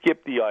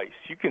skip the ice.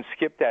 You can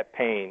skip that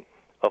pain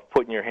of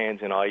putting your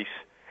hands in ice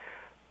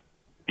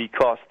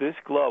because this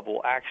glove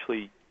will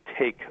actually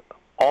take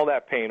all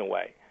that pain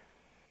away.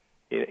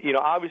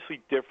 Obviously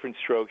different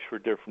strokes for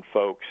different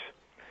folks,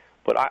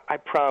 but I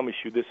promise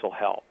you this will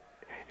help.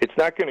 It's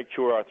not going to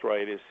cure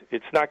arthritis.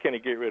 It's not going to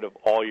get rid of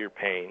all your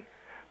pain,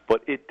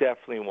 but it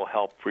definitely will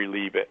help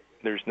relieve it.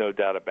 There's no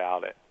doubt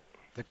about it.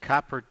 The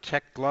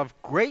CopperTech glove,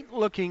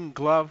 great-looking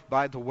glove,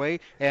 by the way,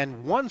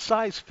 and one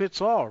size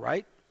fits all,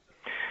 right?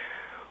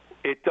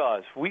 It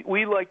does.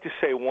 We like to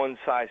say one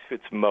size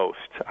fits most.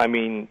 I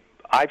mean,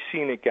 I've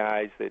seen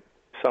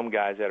some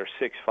guys that are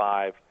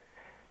 6'5",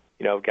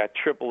 got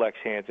triple X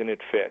hands, and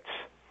it fits.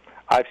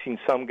 I've seen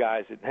some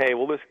guys that, hey,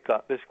 well, this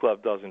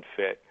glove doesn't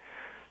fit.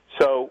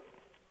 So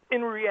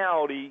in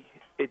reality,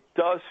 it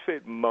does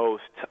fit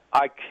most.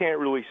 I can't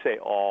really say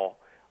all,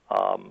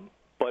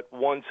 but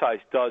one size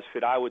does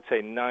fit. I would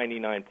say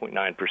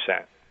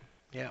 99.9%.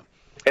 Yeah.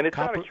 And it's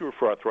not a cure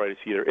for arthritis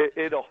either.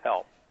 It'll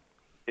help.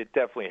 It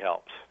definitely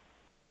helps.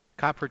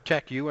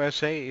 CopperTech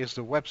USA is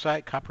the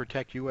website,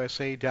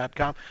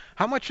 CopperTechUSA.com.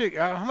 How much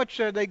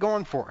are they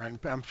going for? And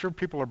I'm sure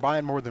people are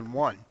buying more than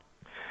one.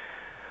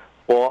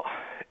 Well,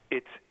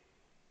 it's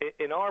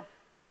in our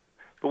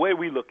the way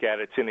we look at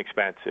it, it's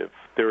inexpensive.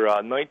 They're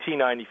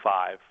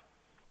 $19.95.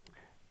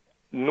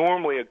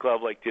 Normally a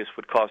glove like this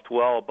would cost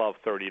well above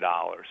 $30,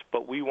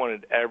 but we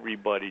wanted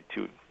everybody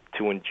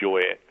to enjoy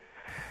it.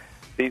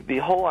 The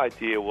whole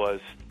idea was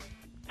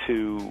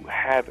to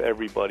have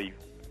everybody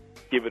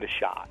give it a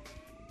shot.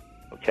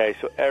 Okay,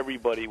 so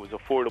everybody was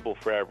affordable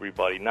for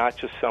everybody, not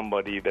just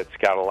somebody that's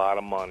got a lot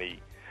of money.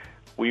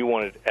 We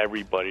wanted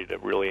everybody to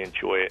really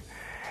enjoy it.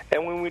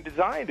 And when we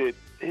designed it,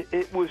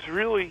 it was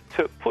really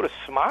to put a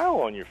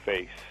smile on your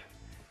face,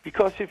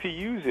 because if you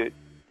use it,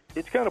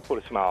 it's going to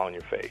put a smile on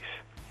your face.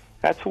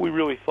 That's what we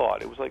really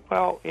thought. It was like,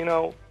 well,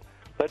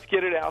 let's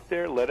get it out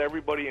there, let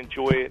everybody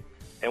enjoy it,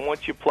 and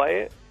once you play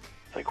it,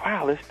 it's like,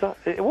 wow, this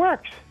stuff, it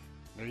works.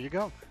 There you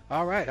go.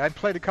 All right, I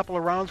played a couple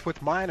of rounds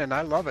with mine, and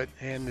I love it.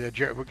 And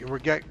we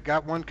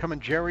got one coming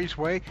Jerry's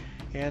way,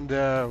 and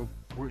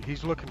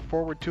he's looking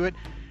forward to it.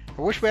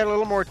 I wish we had a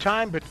little more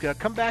time, but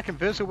come back and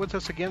visit with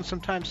us again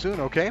sometime soon,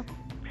 okay?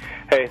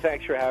 Hey,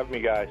 thanks for having me,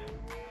 guys.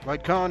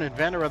 Lloyd Cohn,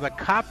 inventor of the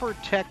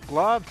CopperTech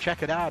glove.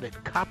 Check it out at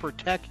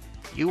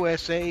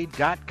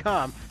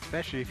CopperTechUSA.com,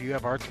 especially if you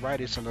have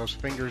arthritis in those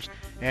fingers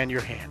and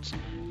your hands.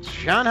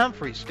 Sean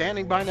Humphrey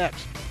standing by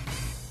next.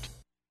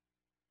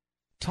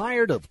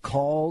 Tired of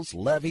calls,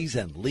 levies,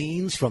 and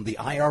liens from the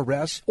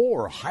IRS,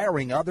 or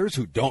hiring others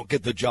who don't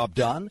get the job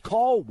done?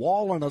 Call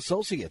Wall &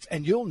 Associates,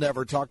 and you'll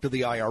never talk to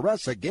the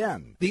IRS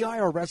again. The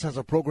IRS has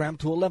a program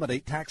to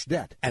eliminate tax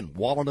debt, and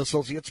Wall &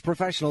 Associates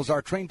professionals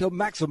are trained to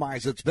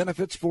maximize its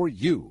benefits for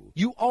you.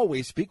 You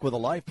always speak with a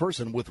live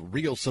person with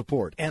real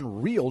support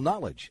and real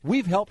knowledge.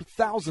 We've helped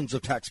thousands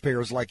of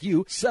taxpayers like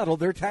you settle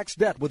their tax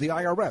debt with the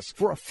IRS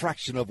for a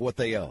fraction of what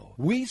they owe.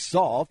 We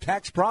solve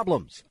tax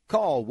problems.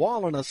 Call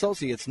Wall &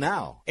 Associates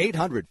now,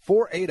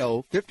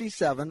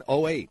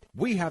 800-480-5708.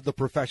 We have the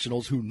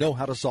professionals who know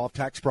how to solve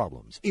tax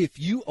problems. If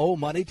you owe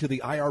money to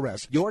the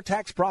IRS, your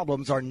tax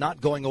problems are not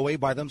going away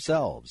by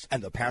themselves,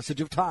 and the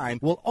passage of time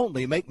will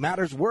only make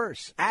matters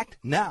worse. Act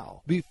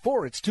now,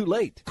 before it's too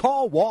late.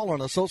 Call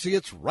Wall &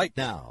 Associates right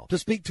now to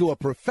speak to a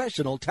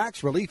professional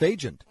tax relief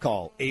agent.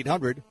 Call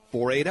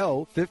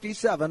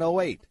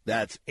 800-480-5708.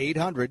 That's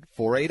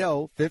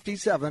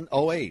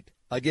 800-480-5708.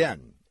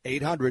 Again,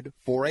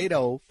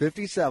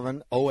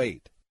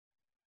 800-480-5708.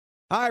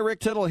 Hi,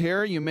 Rick Tittle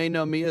here. You may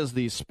know me as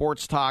the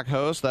sports talk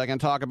host that can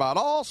talk about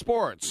all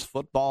sports: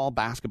 football,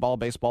 basketball,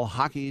 baseball,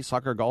 hockey,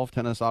 soccer, golf,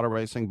 tennis, auto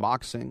racing,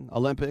 boxing,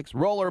 Olympics,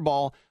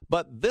 rollerball.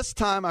 But this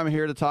time I'm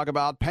here to talk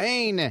about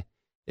pain.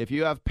 If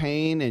you have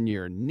pain in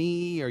your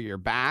knee or your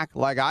back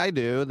like I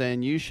do,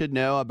 then you should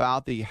know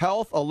about the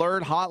Health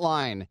Alert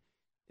Hotline.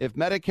 If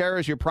Medicare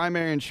is your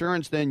primary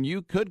insurance, then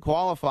you could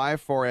qualify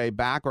for a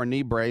back or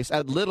knee brace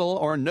at little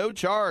or no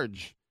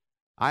charge.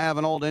 I have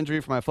an old injury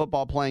from my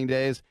football playing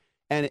days,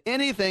 and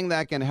anything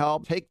that can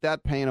help take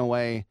that pain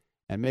away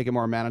and make it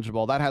more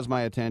manageable, that has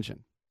my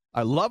attention.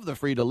 I love the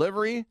free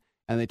delivery,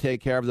 and they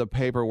take care of the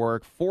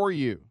paperwork for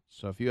you.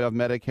 So if you have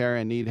Medicare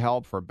and need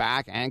help for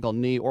back, ankle,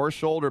 knee, or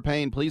shoulder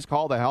pain, please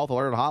call the Health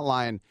Alert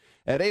Hotline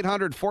at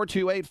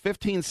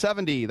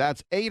 800-428-1570.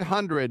 That's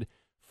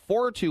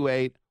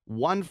 800-428-1570.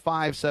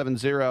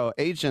 1570.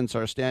 Agents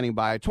are standing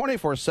by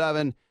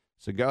 24/7,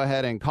 so go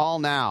ahead and call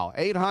now.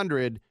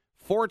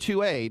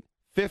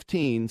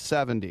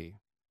 800-428-1570.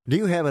 Do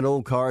you have an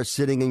old car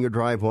sitting in your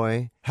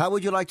driveway? How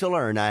would you like to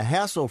learn a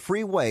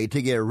hassle-free way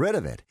to get rid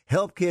of it,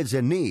 help kids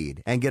in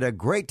need, and get a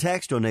great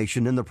tax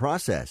donation in the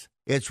process?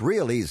 It's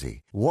real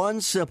easy.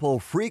 One simple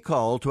free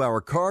call to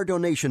our car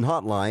donation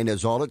hotline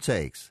is all it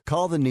takes.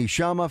 Call the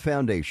Neshama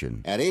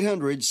Foundation at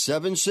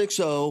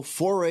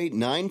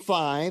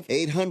 800-760-4895,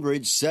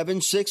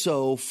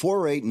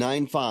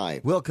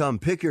 800-760-4895. We'll come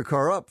pick your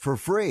car up for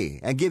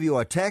free and give you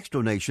a tax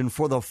donation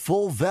for the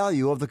full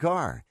value of the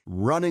car,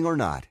 running or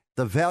not.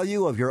 The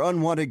value of your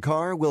unwanted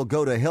car will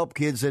go to help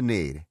kids in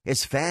need.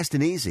 It's fast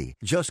and easy.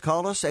 Just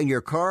call us and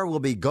your car will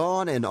be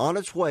gone and on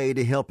its way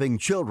to helping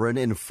children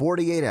in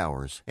 48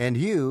 hours. And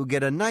you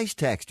get a nice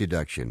tax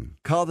deduction.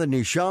 Call the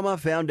Neshama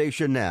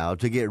Foundation now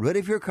to get rid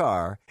of your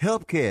car,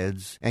 help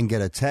kids, and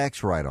get a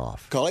tax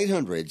write-off. Call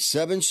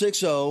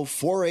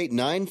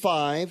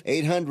 800-760-4895,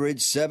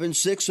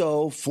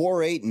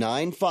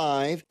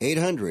 800-760-4895,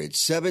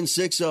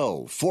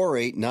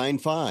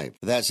 800-760-4895.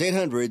 That's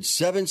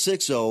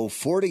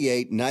 800-760-4895.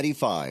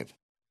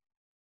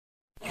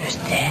 Just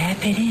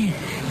tap it in.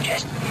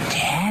 Just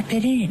tap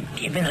it in.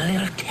 Give it a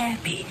little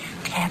tappy.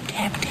 Tap,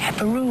 tap,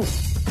 tap-a-roo.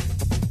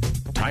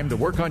 Time to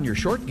work on your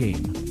short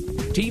game.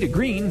 Tee to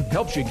Green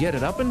helps you get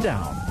it up and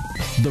down.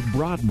 The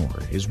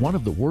Broadmoor is one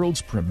of the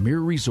world's premier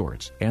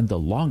resorts and the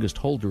longest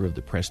holder of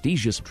the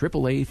prestigious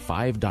AAA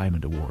 5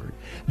 Diamond Award.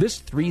 This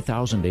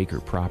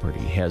 3,000-acre property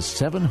has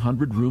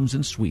 700 rooms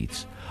and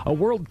suites, a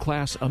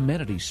world-class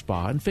amenity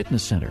spa and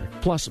fitness center,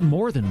 plus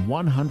more than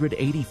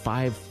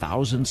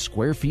 185,000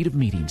 square feet of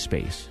meeting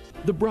space.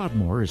 The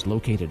Broadmoor is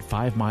located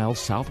 5 miles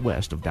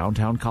southwest of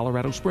downtown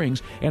Colorado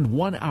Springs and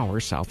 1 hour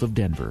south of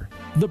Denver.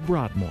 The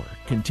Broadmoor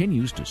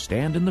continues to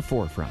stand in the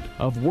forefront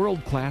of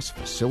world-class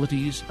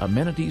facilities,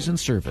 amenities, and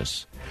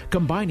service,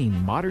 combining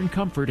modern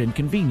comfort and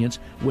convenience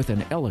with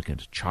an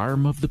elegant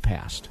charm of the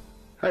past.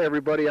 Hi,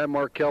 everybody. I'm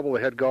Mark Kelble, the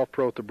head golf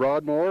pro at the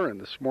Broadmoor,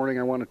 and this morning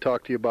I want to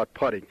talk to you about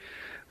putting.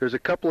 There's a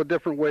couple of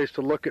different ways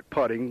to look at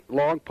putting,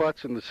 long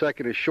putts, and the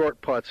second is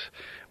short putts.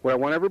 What I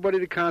want everybody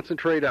to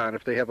concentrate on,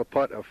 if they have a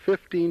putt of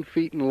 15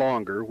 feet and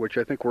longer, which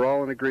I think we're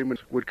all in agreement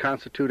would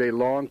constitute a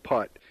long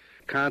putt,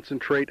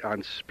 concentrate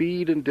on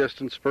speed and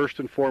distance first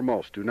and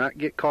foremost. Do not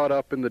get caught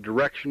up in the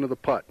direction of the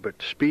putt,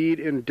 but speed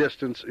and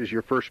distance is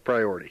your first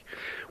priority.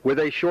 With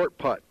a short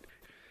putt,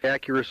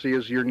 accuracy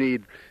is your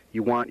need.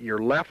 You want your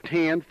left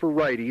hand for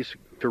righties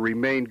to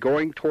remain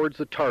going towards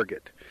the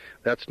target.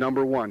 That's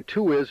number one.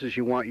 Two is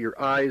you want your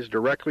eyes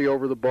directly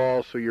over the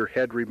ball so your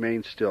head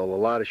remains still. A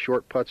lot of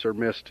short putts are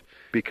missed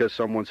because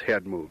someone's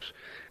head moves.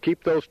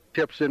 Keep those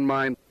tips in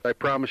mind. I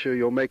promise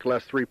you'll make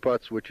less 3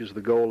 putts, which is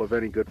the goal of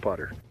any good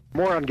putter.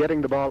 More on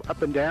getting the ball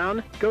up and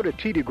down? Go to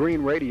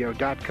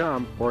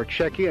tdgreenradio.com or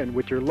check in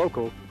with your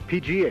local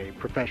PGA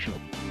professional.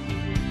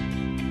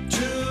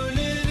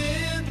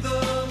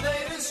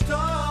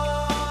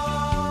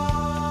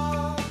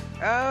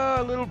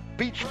 Little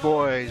Beach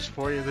Boys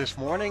for you this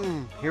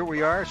morning. Here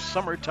we are,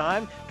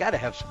 summertime. Got to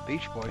have some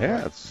Beach Boys.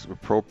 Yeah, it's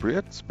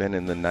appropriate. It's been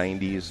in the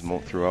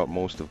 90s throughout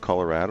most of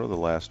Colorado the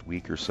last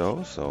week or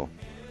so.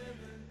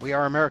 We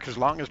are America's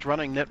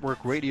longest-running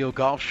network radio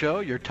golf show,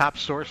 your top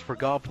source for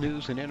golf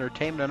news and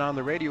entertainment on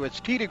the radio.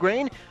 It's Tee to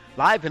Green,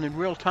 live and in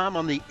real time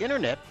on the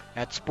internet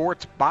at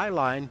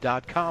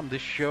sportsbyline.com.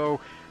 This show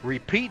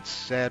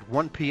repeats at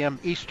 1 p.m.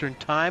 Eastern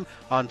Time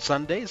on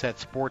Sundays at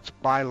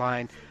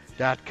sportsbyline.com.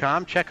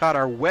 Check out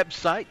our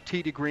website,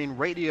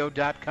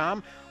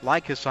 tdgreenradio.com.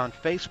 Like us on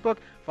Facebook.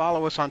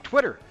 Follow us on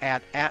Twitter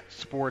at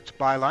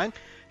SportsByline.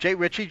 Jay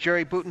Ritchie,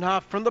 Jerry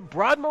Butenhoff from the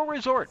Broadmoor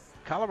Resort,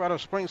 Colorado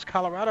Springs,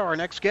 Colorado. Our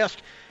next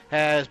guest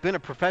has been a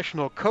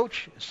professional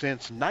coach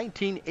since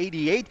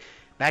 1988.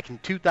 Back in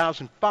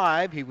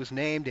 2005, he was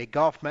named a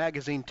Golf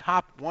Magazine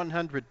Top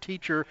 100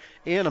 Teacher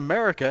in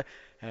America.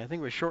 And I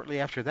think it was shortly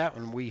after that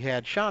when we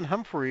had Sean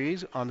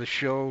Humphreys on the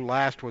show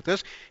last with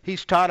us.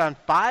 He's taught on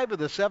 5 of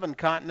the 7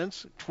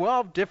 continents,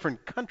 12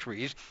 different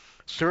countries,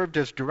 served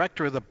as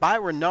director of the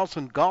Byron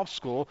Nelson Golf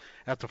School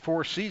at the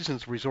Four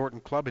Seasons Resort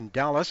and Club in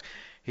Dallas.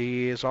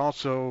 He is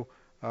also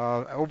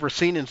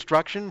overseen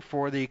instruction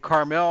for the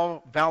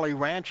Carmel Valley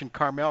Ranch in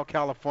Carmel,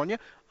 California,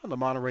 on the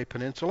Monterey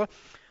Peninsula.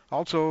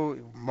 Also,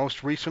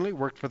 most recently,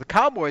 worked for the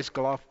Cowboys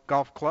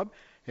Golf Club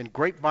in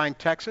Grapevine,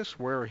 Texas,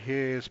 where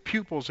his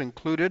pupils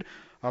included,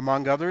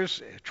 among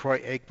others, Troy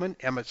Aikman,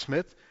 Emmett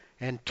Smith,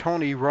 and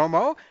Tony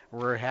Romo.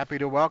 We're happy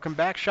to welcome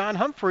back Sean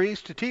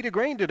Humphreys to Tee to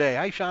Green today.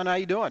 Hi, Sean. How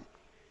you doing?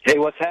 Hey,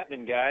 what's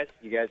happening, guys?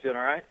 You guys doing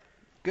all right?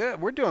 Good.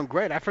 We're doing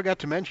great. I forgot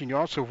to mention you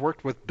also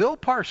worked with Bill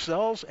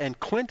Parcells and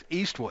Clint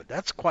Eastwood.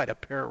 That's quite a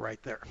pair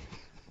right there.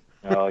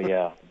 Oh,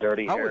 yeah.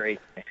 Dirty Harry.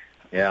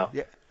 Yeah.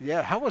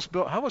 Yeah. How was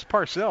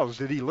Parcells?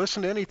 Did he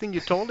listen to anything you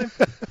told him?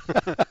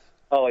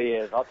 Oh, he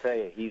is. I'll tell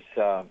you, he's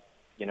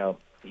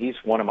he's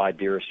one of my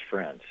dearest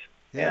friends.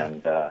 Yeah.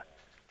 And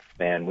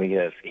man,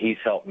 he's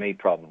helped me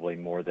probably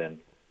more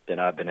than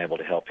I've been able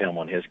to help him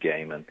on his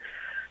game. And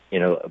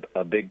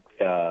a big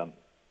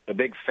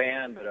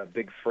fan, but a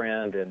big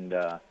friend, and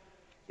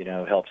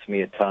helps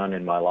me a ton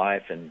in my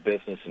life and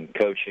business and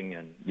coaching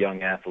and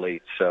young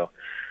athletes. So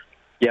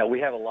yeah,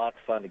 we have a lot of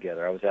fun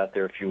together. I was out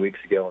there a few weeks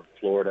ago in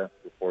Florida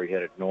before he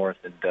headed north,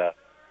 and the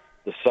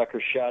sucker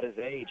shot his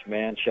age,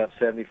 man. Shot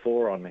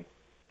 74 on me.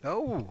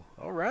 Oh,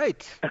 all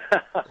right.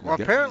 Well,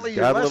 apparently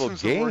your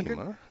lessons are working.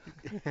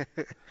 Huh?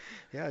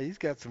 Yeah, he's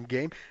got some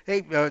game.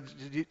 Hey, now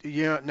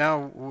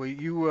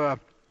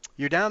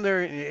you're down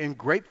there in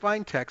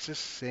Grapevine,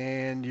 Texas,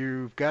 and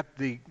you've got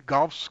the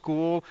golf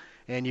school,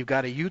 and you've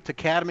got a youth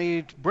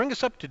academy. Bring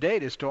us up to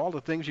date as to all the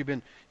things you've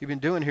been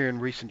doing here in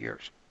recent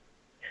years.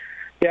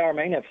 Yeah, our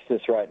main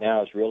emphasis right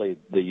now is really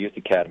the youth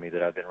academy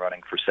that I've been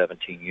running for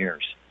 17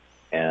 years,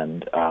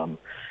 and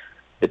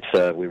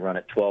we run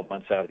it 12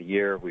 months out of the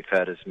year. We've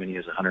had as many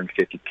as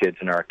 150 kids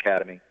in our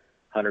academy.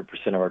 100%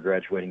 of our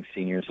graduating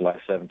seniors the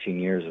last 17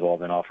 years have all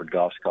been offered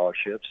golf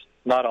scholarships.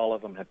 Not all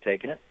of them have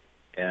taken it,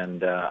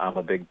 and I'm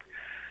a big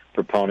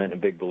proponent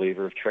and a big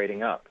believer of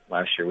trading up.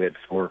 Last year we had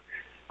 4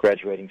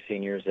 graduating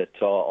seniors that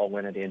all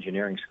went into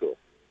engineering school.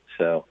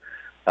 So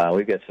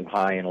we've got some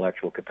high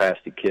intellectual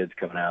capacity kids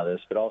coming out of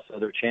this, but also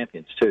they're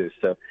champions too.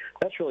 So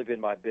that's really been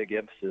my big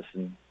emphasis,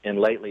 and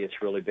lately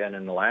it's really been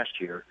in the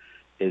last year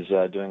is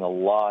doing a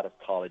lot of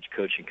college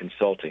coaching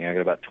consulting. I got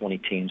about 20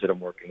 teams that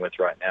I'm working with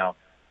right now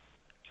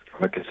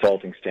from a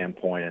consulting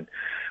standpoint, and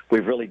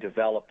we've really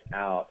developed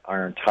out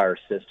our entire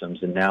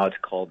systems, and now it's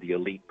called the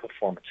Elite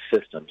Performance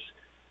Systems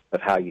of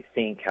how you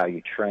think, how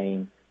you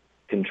train,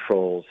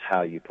 controls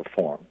how you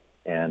perform.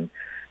 And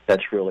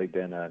that's really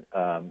been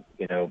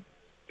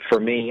for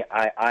me,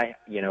 I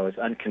as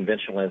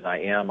unconventional as I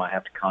am, I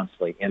have to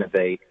constantly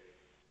innovate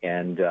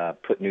and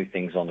put new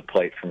things on the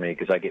plate for me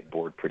because I get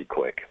bored pretty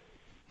quick.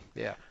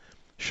 Yeah.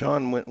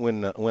 Sean,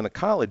 when a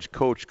college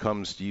coach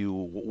comes to you,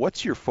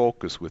 what's your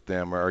focus with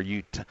them? Are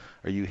you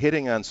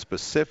hitting on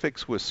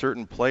specifics with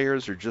certain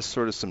players, or just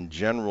sort of some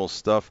general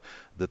stuff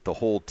that the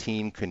whole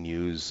team can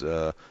use,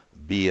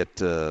 be it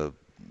the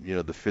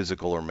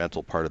physical or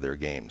mental part of their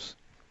games?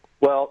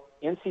 Well,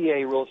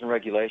 NCAA rules and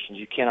regulations,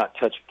 you cannot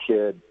touch a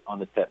kid on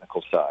the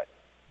technical side,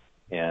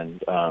 and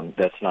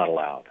that's not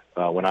allowed.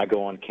 When I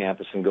go on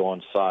campus and go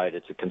on site,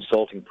 it's a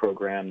consulting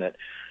program that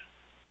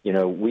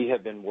we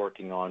have been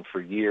working on for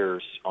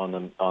years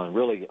on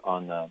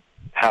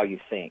how you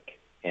think,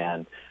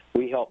 and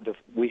we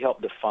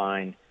help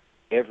define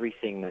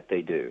everything that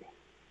they do,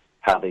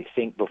 how they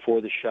think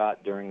before the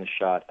shot, during the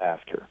shot,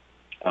 after.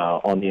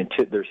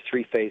 There's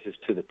 3 phases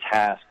to the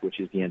task, which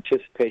is the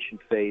anticipation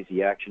phase,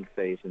 the action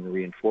phase, and the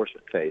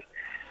reinforcement phase.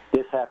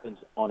 This happens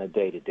on a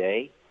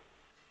day-to-day.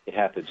 It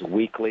happens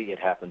weekly. It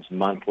happens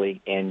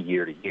monthly and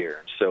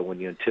year-to-year. So when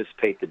you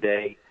anticipate the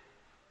day,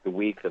 the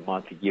week, the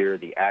month, the year,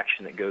 the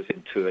action that goes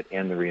into it,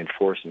 and the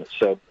reinforcement.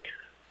 So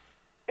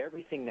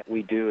everything that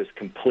we do is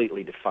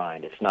completely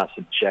defined. It's not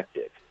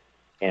subjective.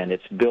 And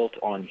it's built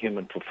on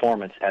human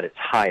performance at its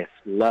highest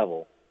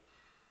level,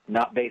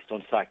 not based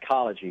on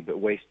psychology, but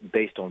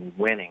based on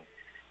winning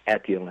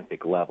at the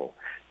Olympic level.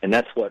 And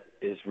that's what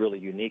is really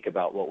unique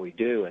about what we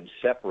do and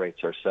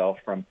separates ourselves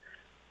from,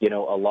 a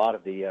lot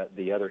of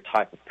the other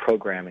type of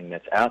programming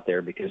that's out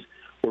there, because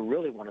we're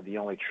really one of the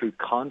only true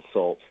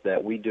consults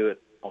that we do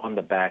it on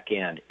the back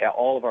end.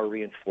 All of our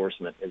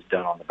reinforcement is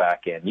done on the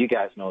back end. You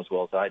guys know as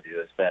well as I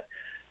do is that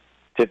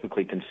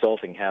typically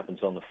consulting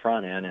happens on the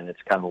front end, and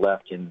it's kind of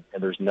left and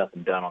there's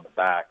nothing done on the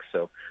back.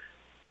 So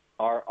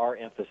our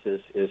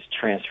emphasis is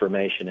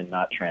transformation and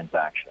not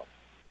transactional.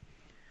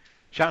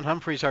 Sean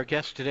Humphreys, our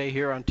guest today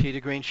here on Tee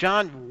to Green.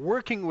 Sean,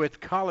 working with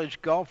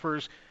college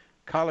golfers,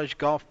 college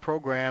golf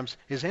programs,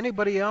 is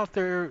anybody else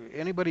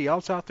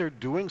out there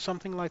doing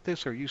something like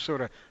this, or are you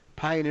sort of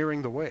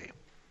pioneering the way?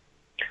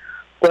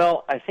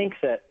 Well, I think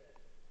that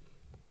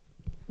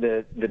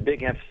the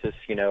big emphasis,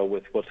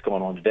 with what's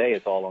going on today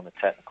is all on the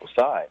technical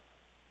side.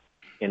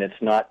 And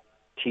it's not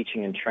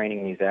teaching and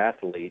training these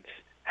athletes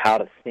how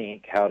to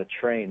think, how to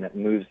train that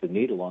moves the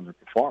needle on their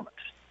performance,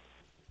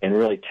 and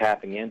really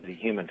tapping into the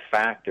human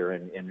factor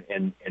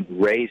and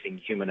raising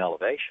human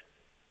elevation.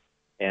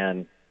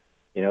 And,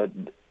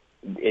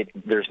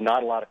 there's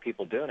not a lot of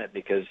people doing it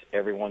because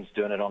everyone's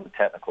doing it on the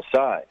technical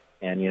side.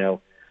 And,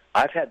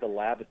 I've had the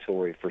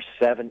laboratory for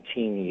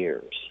 17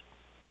 years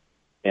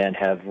and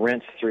have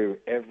rinsed through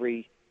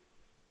every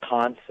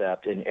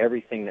concept and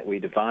everything that we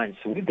define.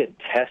 So we've been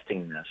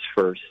testing this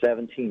for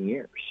 17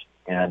 years.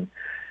 And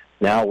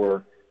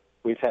now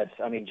we've had,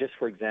 just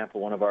for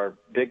example, one of our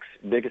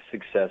biggest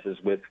successes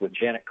with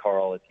Janet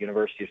Carl at the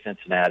University of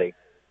Cincinnati.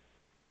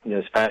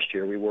 This past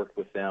year, we worked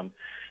with them.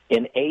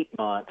 In 8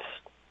 months,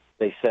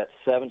 they set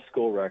 7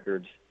 school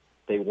records.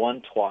 They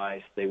won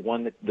twice. They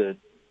won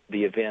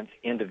the events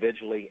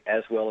individually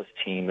as well as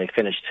team. They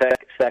finished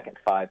second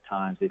 5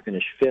 times. They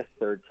finished 5th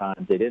 3rd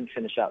times. They didn't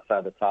finish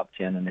outside the top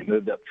 10, and they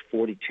moved up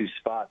 42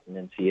 spots in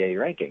NCAA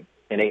ranking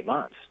in 8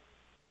 months.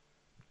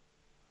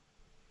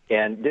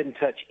 And didn't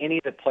touch any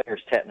of the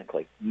players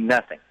technically.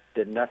 Nothing.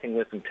 Did nothing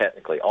with them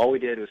technically. All we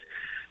did was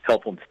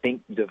help them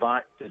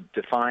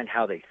define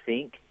how they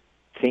think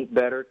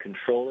better,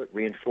 control it,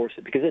 reinforce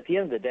it. Because at the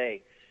end of the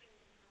day,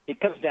 it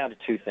comes down to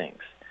 2 things.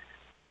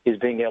 Is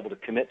being able to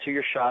commit to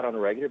your shot on a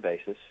regular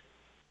basis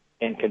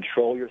and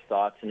control your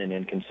thoughts in an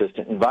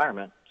inconsistent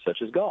environment,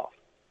 such as golf.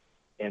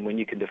 And when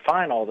you can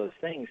define all those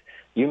things,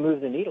 you move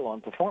the needle on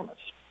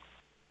performance.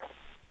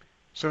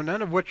 So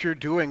none of what you're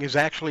doing is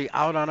actually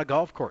out on a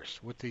golf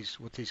course with these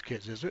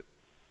kids, is it?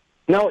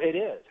 No, it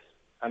is.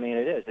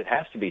 It is. It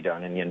has to be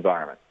done in the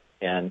environment.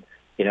 And,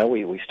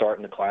 we start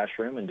in the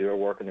classroom and do our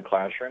work in the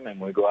classroom, and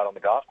we go out on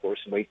the golf course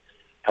and we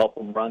help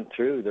them run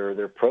through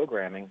their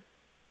programming,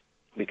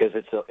 because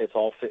it's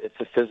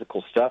the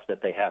physical stuff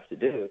that they have to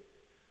do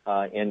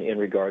in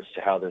regards to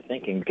how they're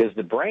thinking. Because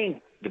the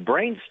brain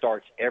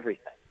starts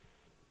everything.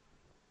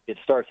 It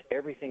starts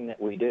everything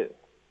that we do.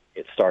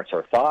 It starts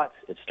our thoughts.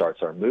 It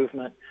starts our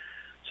movement.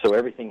 So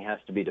everything has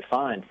to be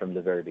defined from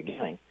the very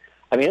beginning.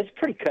 It's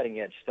pretty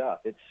cutting edge stuff.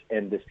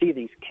 And to see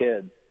these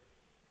kids,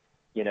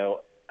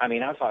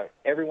 I'm sorry,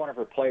 every one of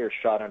our players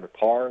shot under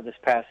par this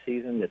past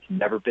season. That's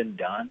never been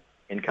done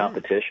in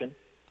competition.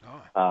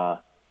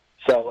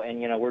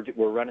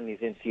 We're running these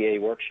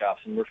NCAA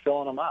workshops, and we're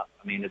filling them up.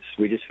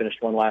 We just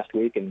finished one last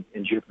week in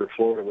Jupiter,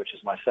 Florida, which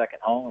is my second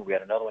home, and we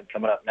got another one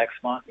coming up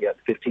next month. We got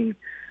 15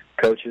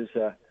 coaches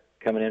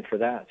coming in for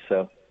that.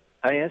 So,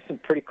 it's some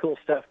pretty cool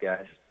stuff,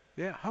 guys.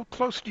 Yeah. How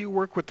close do you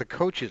work with the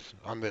coaches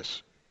on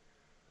this?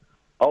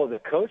 Oh, the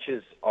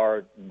coaches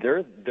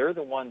they're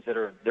the ones that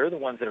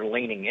are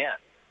leaning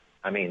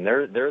in.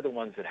 They're the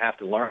ones that have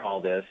to learn all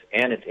this,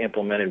 and it's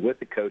implemented with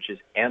the coaches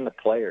and the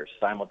players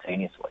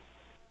simultaneously.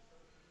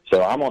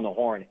 So I'm on the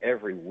horn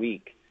every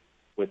week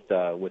with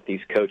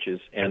these coaches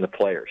and the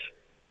players,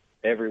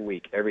 every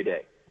week, every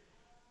day.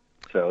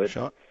 So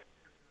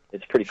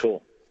it's pretty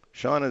cool.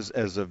 Sean,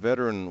 as a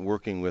veteran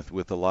working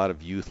with a lot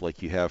of youth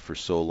like you have for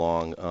so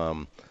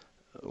long,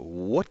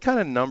 what kind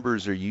of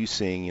numbers are you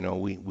seeing? You know,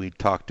 we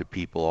talk to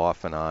people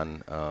off and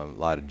on, a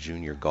lot of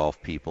junior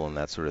golf people and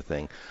that sort of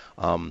thing.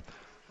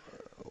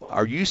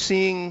 Are you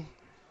seeing,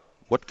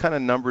 what kind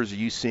of numbers are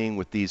you seeing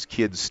with these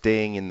kids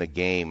staying in the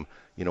game,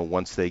 you know,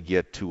 once they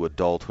get to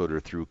adulthood or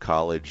through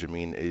college? I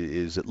mean,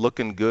 is it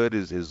looking good?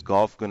 Is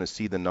golf going to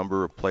see the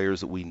number of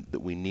players that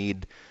we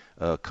need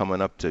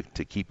coming up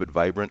to keep it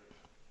vibrant?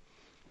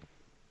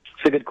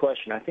 It's a good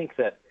question. I think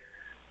that,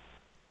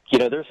 you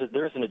know, there's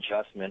an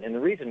adjustment, and the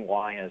reason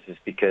why is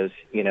because,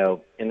 you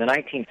know, in the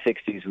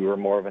 1960s we were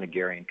more of an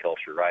agrarian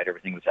culture, right?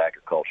 Everything was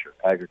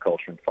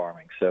agriculture and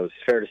farming. So it's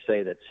fair to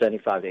say that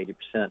 75 to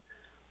 80%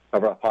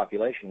 of our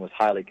population was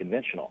highly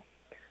conventional.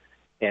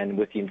 And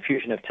with the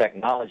infusion of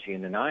technology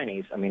in the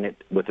 90s, I mean,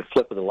 with the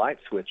flip of the light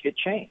switch, it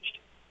changed.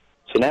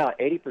 So now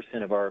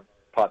 80% of our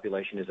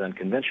population is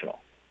unconventional,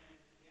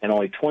 and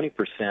only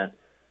 20%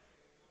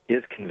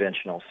 is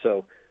conventional.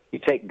 So you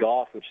take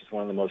golf, which is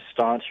one of the most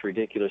staunch,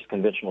 ridiculous,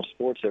 conventional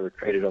sports ever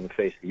created on the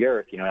face of the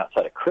earth, you know,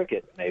 outside of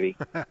cricket, maybe.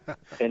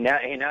 and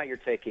now you're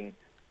taking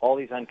all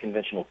these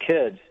unconventional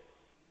kids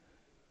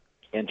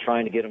and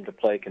trying to get them to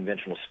play a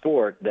conventional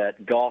sport,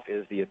 that golf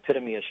is the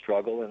epitome of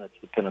struggle and it's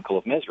the pinnacle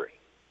of misery.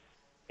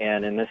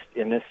 And in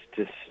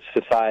this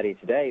society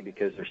today,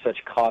 because they're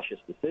such cautious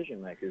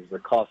decision makers, they're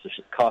cautious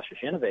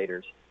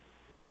innovators,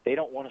 they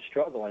don't want to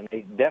struggle, and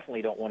they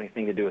definitely don't want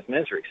anything to do with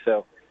misery.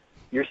 So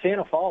you're seeing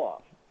a fall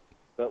off.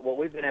 But what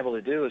we've been able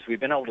to do is we've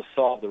been able to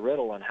solve the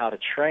riddle on how to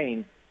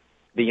train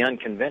the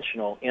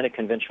unconventional in a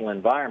conventional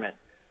environment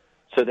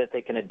so that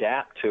they can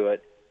adapt to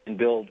it and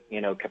build, you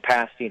know,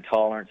 capacity,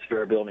 tolerance,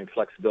 variability, and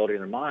flexibility in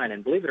their mind.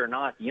 And believe it or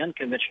not, the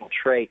unconventional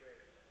trait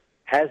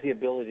has the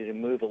ability to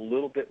move a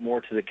little bit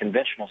more to the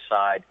conventional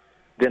side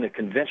than a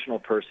conventional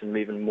person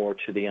moving more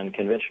to the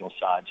unconventional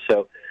side.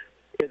 So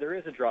there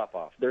is a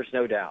drop-off. There's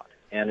no doubt.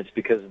 And it's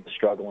because of the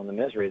struggle and the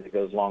misery that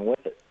goes along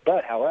with it.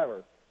 But,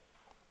 however,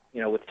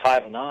 you know, with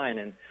Title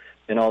IX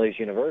and all these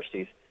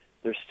universities,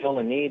 there's still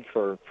a need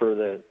for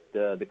the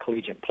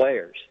collegiate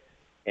players.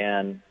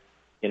 And,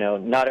 you know,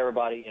 not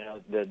everybody, you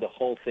know, the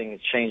whole thing has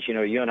changed. You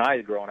know, you and I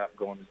growing up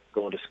going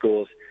to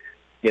schools,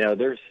 you know,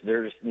 there's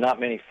not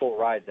many full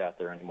rides out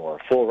there anymore. A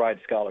full ride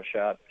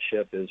scholarship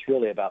is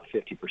really about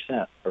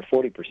 50% or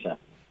 40%,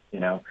 you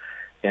know,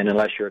 and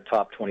unless you're a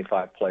top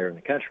 25 player in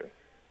the country.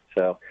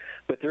 So,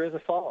 but there is a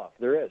fall off.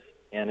 There is.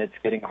 And it's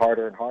getting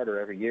harder and harder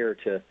every year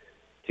to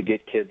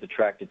get kids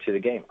attracted to the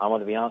game. I'm going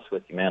to be honest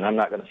with you, man. I'm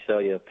not going to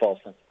sell you a false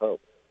sense of hope.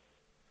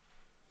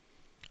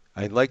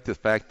 I like the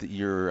fact that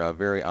you're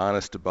very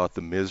honest about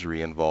the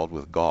misery involved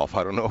with golf.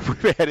 I don't know if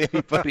we've had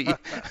anybody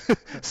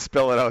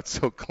spell it out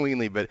so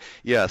cleanly, but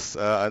yes,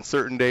 on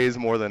certain days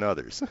more than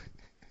others.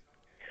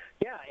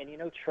 Yeah, and you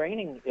know,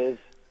 training is,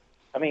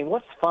 I mean,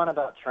 what's fun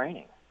about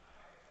training?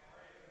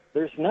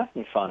 There's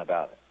nothing fun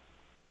about it.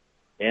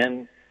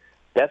 And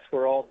that's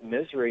where all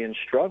misery and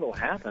struggle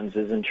happens,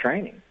 is in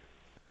training.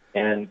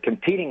 And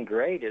competing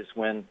great is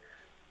when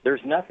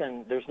there's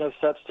no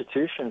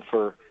substitution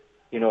for,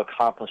 you know,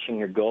 accomplishing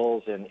your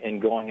goals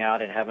and going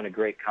out and having a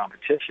great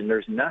competition.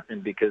 There's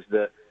nothing, because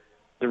the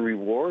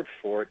reward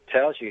for it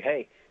tells you,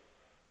 hey,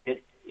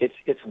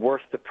 it's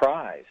worth the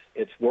prize.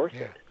 It's worth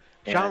it.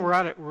 Sean,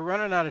 we're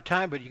running out of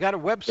time, but you got a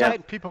website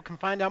and people can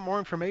find out more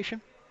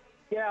information?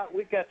 Yeah,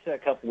 we've got a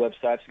couple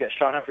websites. We've got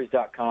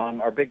SeanHumphreys.com.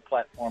 Our big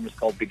platform is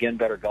called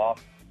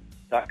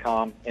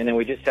BeginBetterGolf.com. And then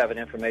we just have an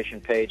information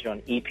page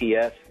on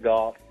EPS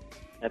Golf.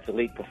 That's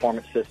Elite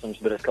Performance Systems,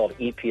 but it's called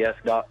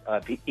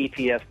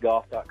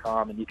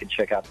EPSGolf.com, and you can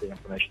check out the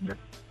information there.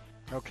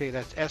 Okay,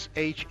 that's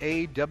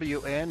SHAWN,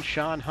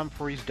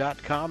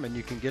 SeanHumphreys.com, and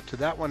you can get to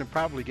that one and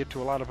probably get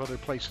to a lot of other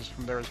places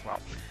from there as well.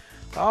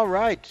 All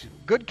right.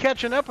 Good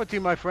catching up with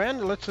you, my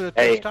friend. Let's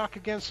talk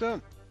again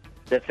soon.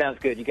 That sounds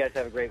good. You guys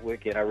have a great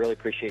weekend. I really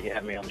appreciate you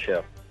having me on the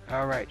show.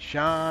 All right.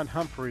 Sean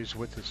Humphreys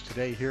with us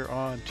today here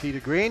on Tee to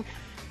Green.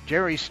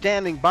 Jerry's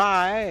standing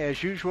by.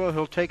 As usual,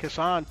 he'll take us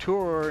on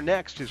tour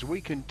next as we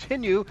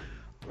continue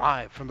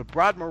live from the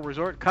Broadmoor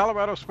Resort,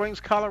 Colorado Springs,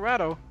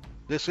 Colorado.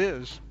 This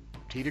is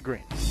Tee to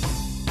Green.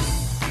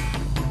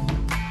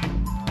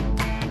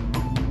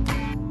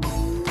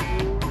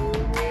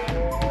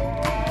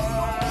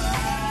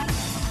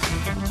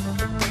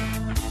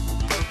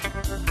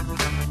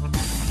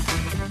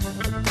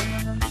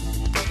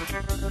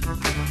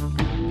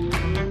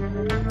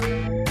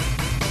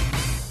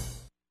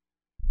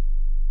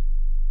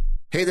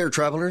 Hey there,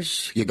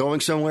 travelers. You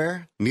going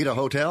somewhere? Need a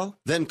hotel?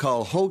 Then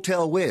call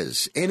Hotel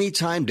Wiz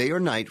anytime, day or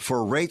night,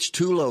 for rates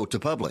too low to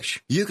publish.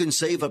 You can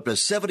save up to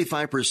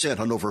 75%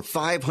 on over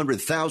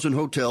 500,000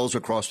 hotels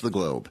across the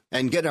globe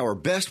and get our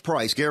best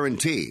price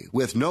guarantee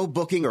with no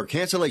booking or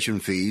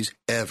cancellation fees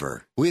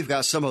ever. We've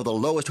got some of the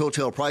lowest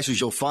hotel prices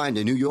you'll find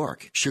in New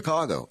York,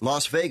 Chicago,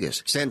 Las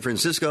Vegas, San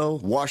Francisco,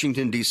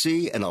 Washington,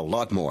 D.C., and a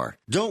lot more.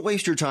 Don't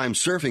waste your time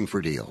surfing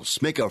for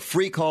deals. Make a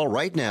free call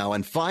right now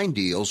and find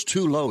deals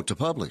too low to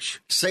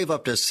publish. Save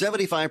up to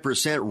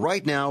 75%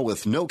 right now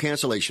with no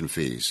cancellation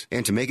fees.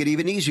 And to make it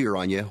even easier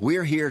on you,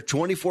 we're here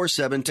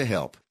 24/7 to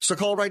help. So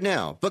call right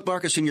now.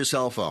 Bookmark us in your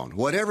cell phone.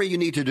 Whatever you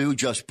need to do,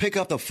 just pick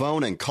up the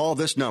phone and call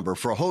this number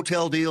for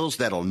hotel deals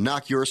that'll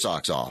knock your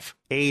socks off.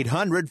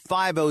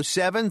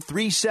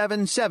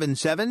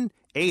 800-507-3777.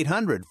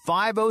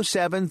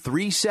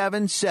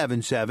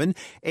 800-507-3777.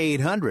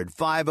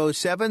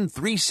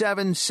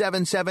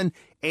 800-507-3777.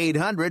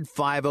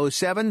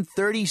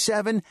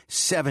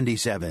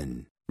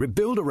 800-507-3777.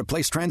 Rebuild or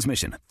replace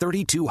transmission,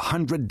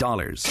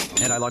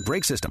 $3,200. Anti-lock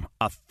brake system,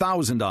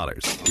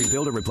 $1,000.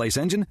 Rebuild or replace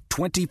engine,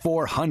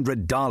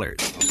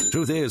 $2,400.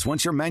 Truth is,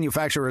 once your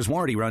manufacturer's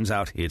warranty runs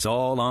out, it's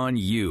all on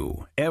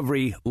you.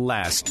 Every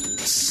last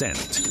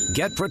cent.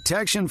 Get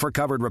protection for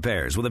covered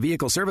repairs with a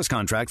vehicle service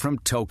contract from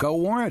Toco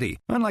Warranty.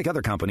 Unlike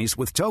other companies,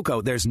 with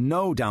Toco, there's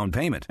no down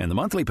payment, and the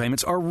monthly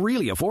payments are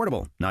really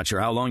affordable. Not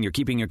sure how long you're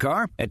keeping your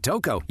car? At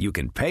Toco, you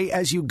can pay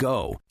as you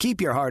go.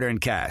 Keep your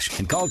hard-earned cash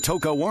and call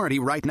Toco Warranty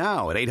right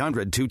now at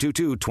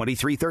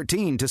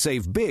 800-222-2313 to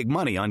save big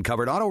money on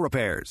covered auto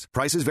repairs.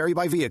 Prices vary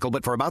by vehicle,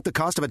 but for about the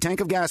cost of a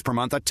tank of gas per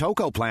month, a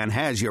Toco plan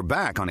has your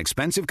back on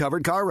expensive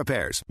covered car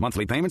repairs.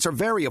 Monthly payments are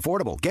very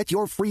affordable. Get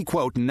your free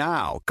quote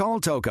now. Call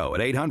Toco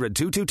at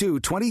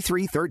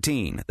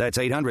 800-222-2313. That's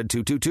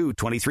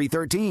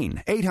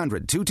 800-222-2313.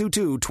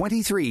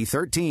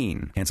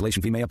 800-222-2313.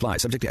 Cancellation fee may apply,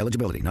 subject to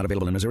eligibility. Not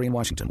available in Missouri and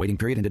Washington. Waiting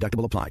period and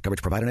deductible apply.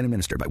 Coverage provided and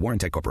administered by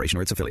Warrantech Corporation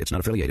or its affiliates.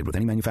 Not affiliated with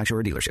any manufacturer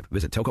or dealership.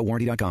 Visit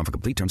TocoWarranty.com for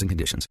complete terms and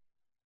conditions.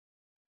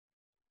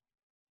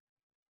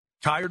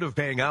 Tired of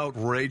paying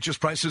outrageous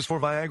prices for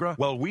Viagra?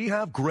 Well, we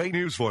have great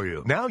news for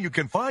you. Now you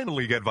can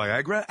finally get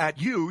Viagra at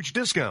huge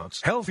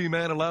discounts. Healthy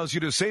Man allows you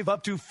to save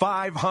up to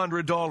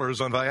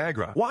 $500 on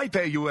Viagra. Why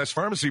pay U.S.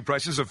 pharmacy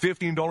prices of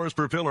 $15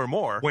 per pill or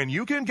more when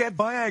you can get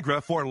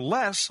Viagra for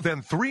less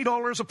than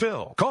 $3 a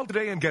pill? Call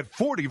today and get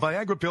 40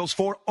 Viagra pills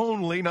for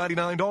only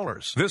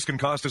 $99. This can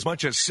cost as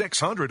much as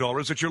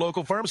 $600 at your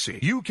local pharmacy.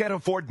 You can't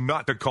afford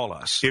not to call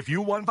us. If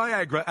you want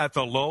Viagra at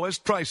the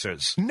lowest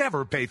prices,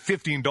 never pay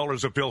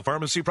 $15 a pill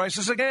pharmacy prices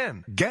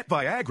again. Get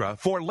Viagra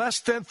for less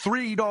than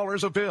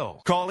 $3 a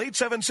pill. Call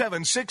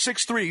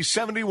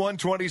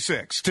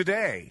 877-663-7126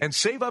 today and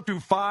save up to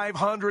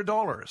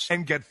 $500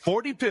 and get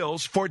 40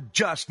 pills for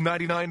just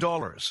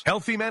 $99.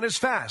 Healthy Man is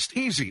fast,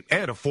 easy,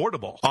 and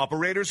affordable.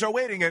 Operators are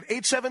waiting at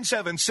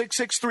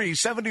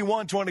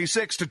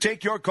 877-663-7126 to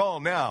take your call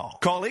now.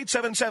 Call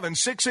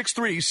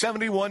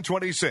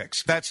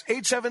 877-663-7126. That's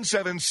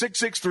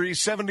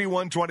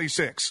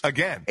 877-663-7126.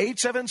 Again,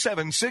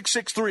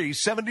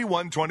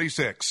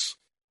 877-663-7126.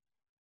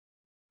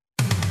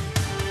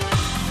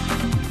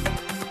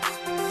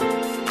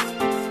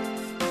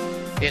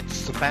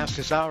 It's the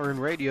fastest hour in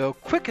radio,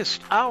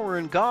 quickest hour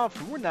in golf,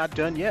 and we're not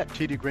done yet.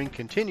 Tee to Green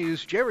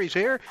continues. Jerry's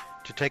here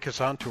to take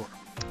us on tour.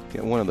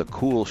 Get one of the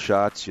cool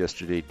shots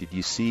yesterday. Did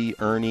you see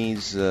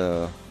Ernie's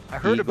I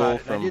heard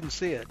about it. I didn't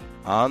see it.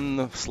 On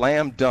the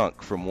slam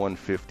dunk from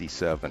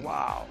 157.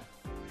 Wow.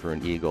 For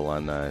an eagle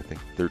on, I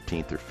think,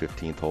 13th or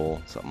 15th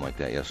hole, something like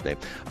that yesterday.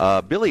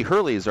 Billy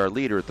Hurley is our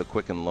leader at the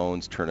Quicken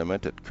Loans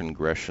tournament at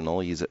Congressional.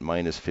 He's at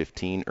minus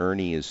 15.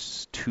 Ernie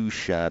is 2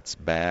 shots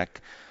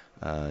back.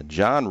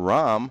 John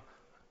Rahm,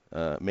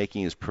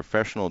 making his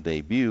professional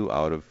debut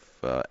out of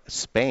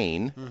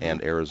Spain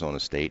and Arizona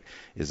State,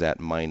 is at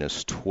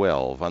minus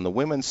 12. On the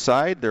women's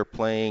side, they're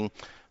playing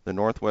the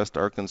Northwest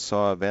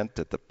Arkansas event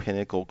at the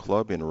Pinnacle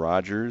Club in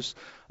Rogers.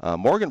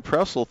 Morgan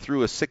Pressel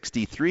threw a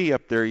 63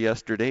 up there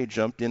yesterday,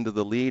 jumped into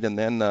the lead, and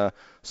then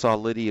saw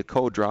Lydia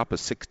Ko drop a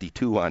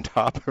 62 on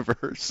top of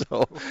her.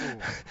 So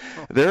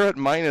they're at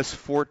minus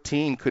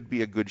 14. Could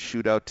be a good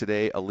shootout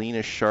today.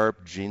 Alina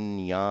Sharp, Jin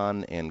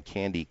Yan, and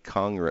Candy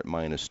Kung are at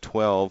minus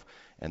 12.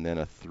 And then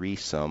a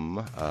threesome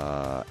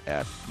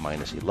at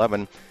minus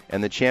 11.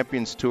 And the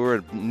Champions Tour,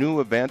 a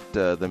new event,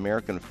 the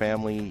American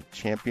Family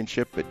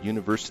Championship at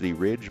University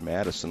Ridge,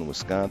 Madison,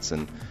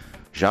 Wisconsin.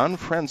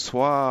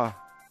 Jean-Francois,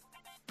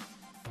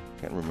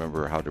 can't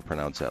remember how to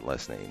pronounce that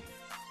last name,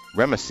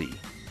 Remesy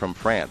from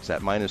France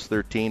at minus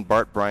 13.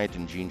 Bart Bryant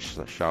and Gene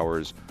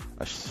Sowers,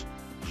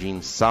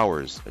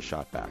 a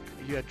shot back.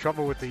 You had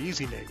trouble with the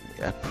easy name.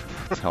 Yeah,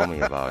 tell me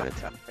about it.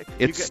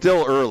 It's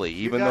still early.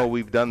 Even though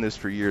we've done this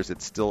for years,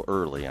 it's still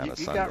early on a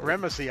Sunday. You got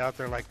Remesy out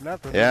there like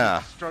nothing. Yeah.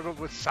 You struggled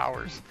with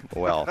Sowers.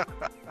 Well.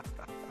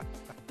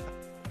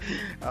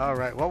 All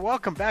right. Well,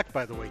 welcome back,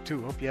 by the way,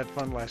 too. Hope you had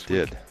fun last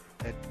week. Did.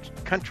 At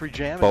Country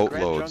Jam.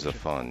 Boatloads of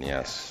fun,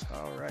 yes. Yeah.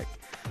 All right.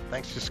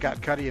 Thanks to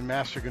Scott Cuddy in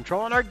Master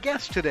Control. And our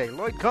guest today,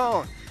 Lloyd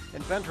Cohn,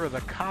 inventor of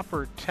the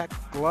Copper Tech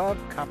Glove,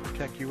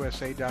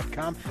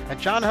 CopperTechUSA.com, and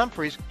John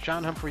Humphreys,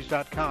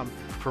 JohnHumphreys.com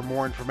for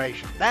more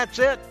information. That's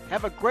it.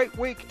 Have a great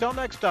week. Till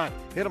next time.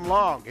 Hit 'em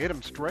long. Hit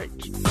 'em straight.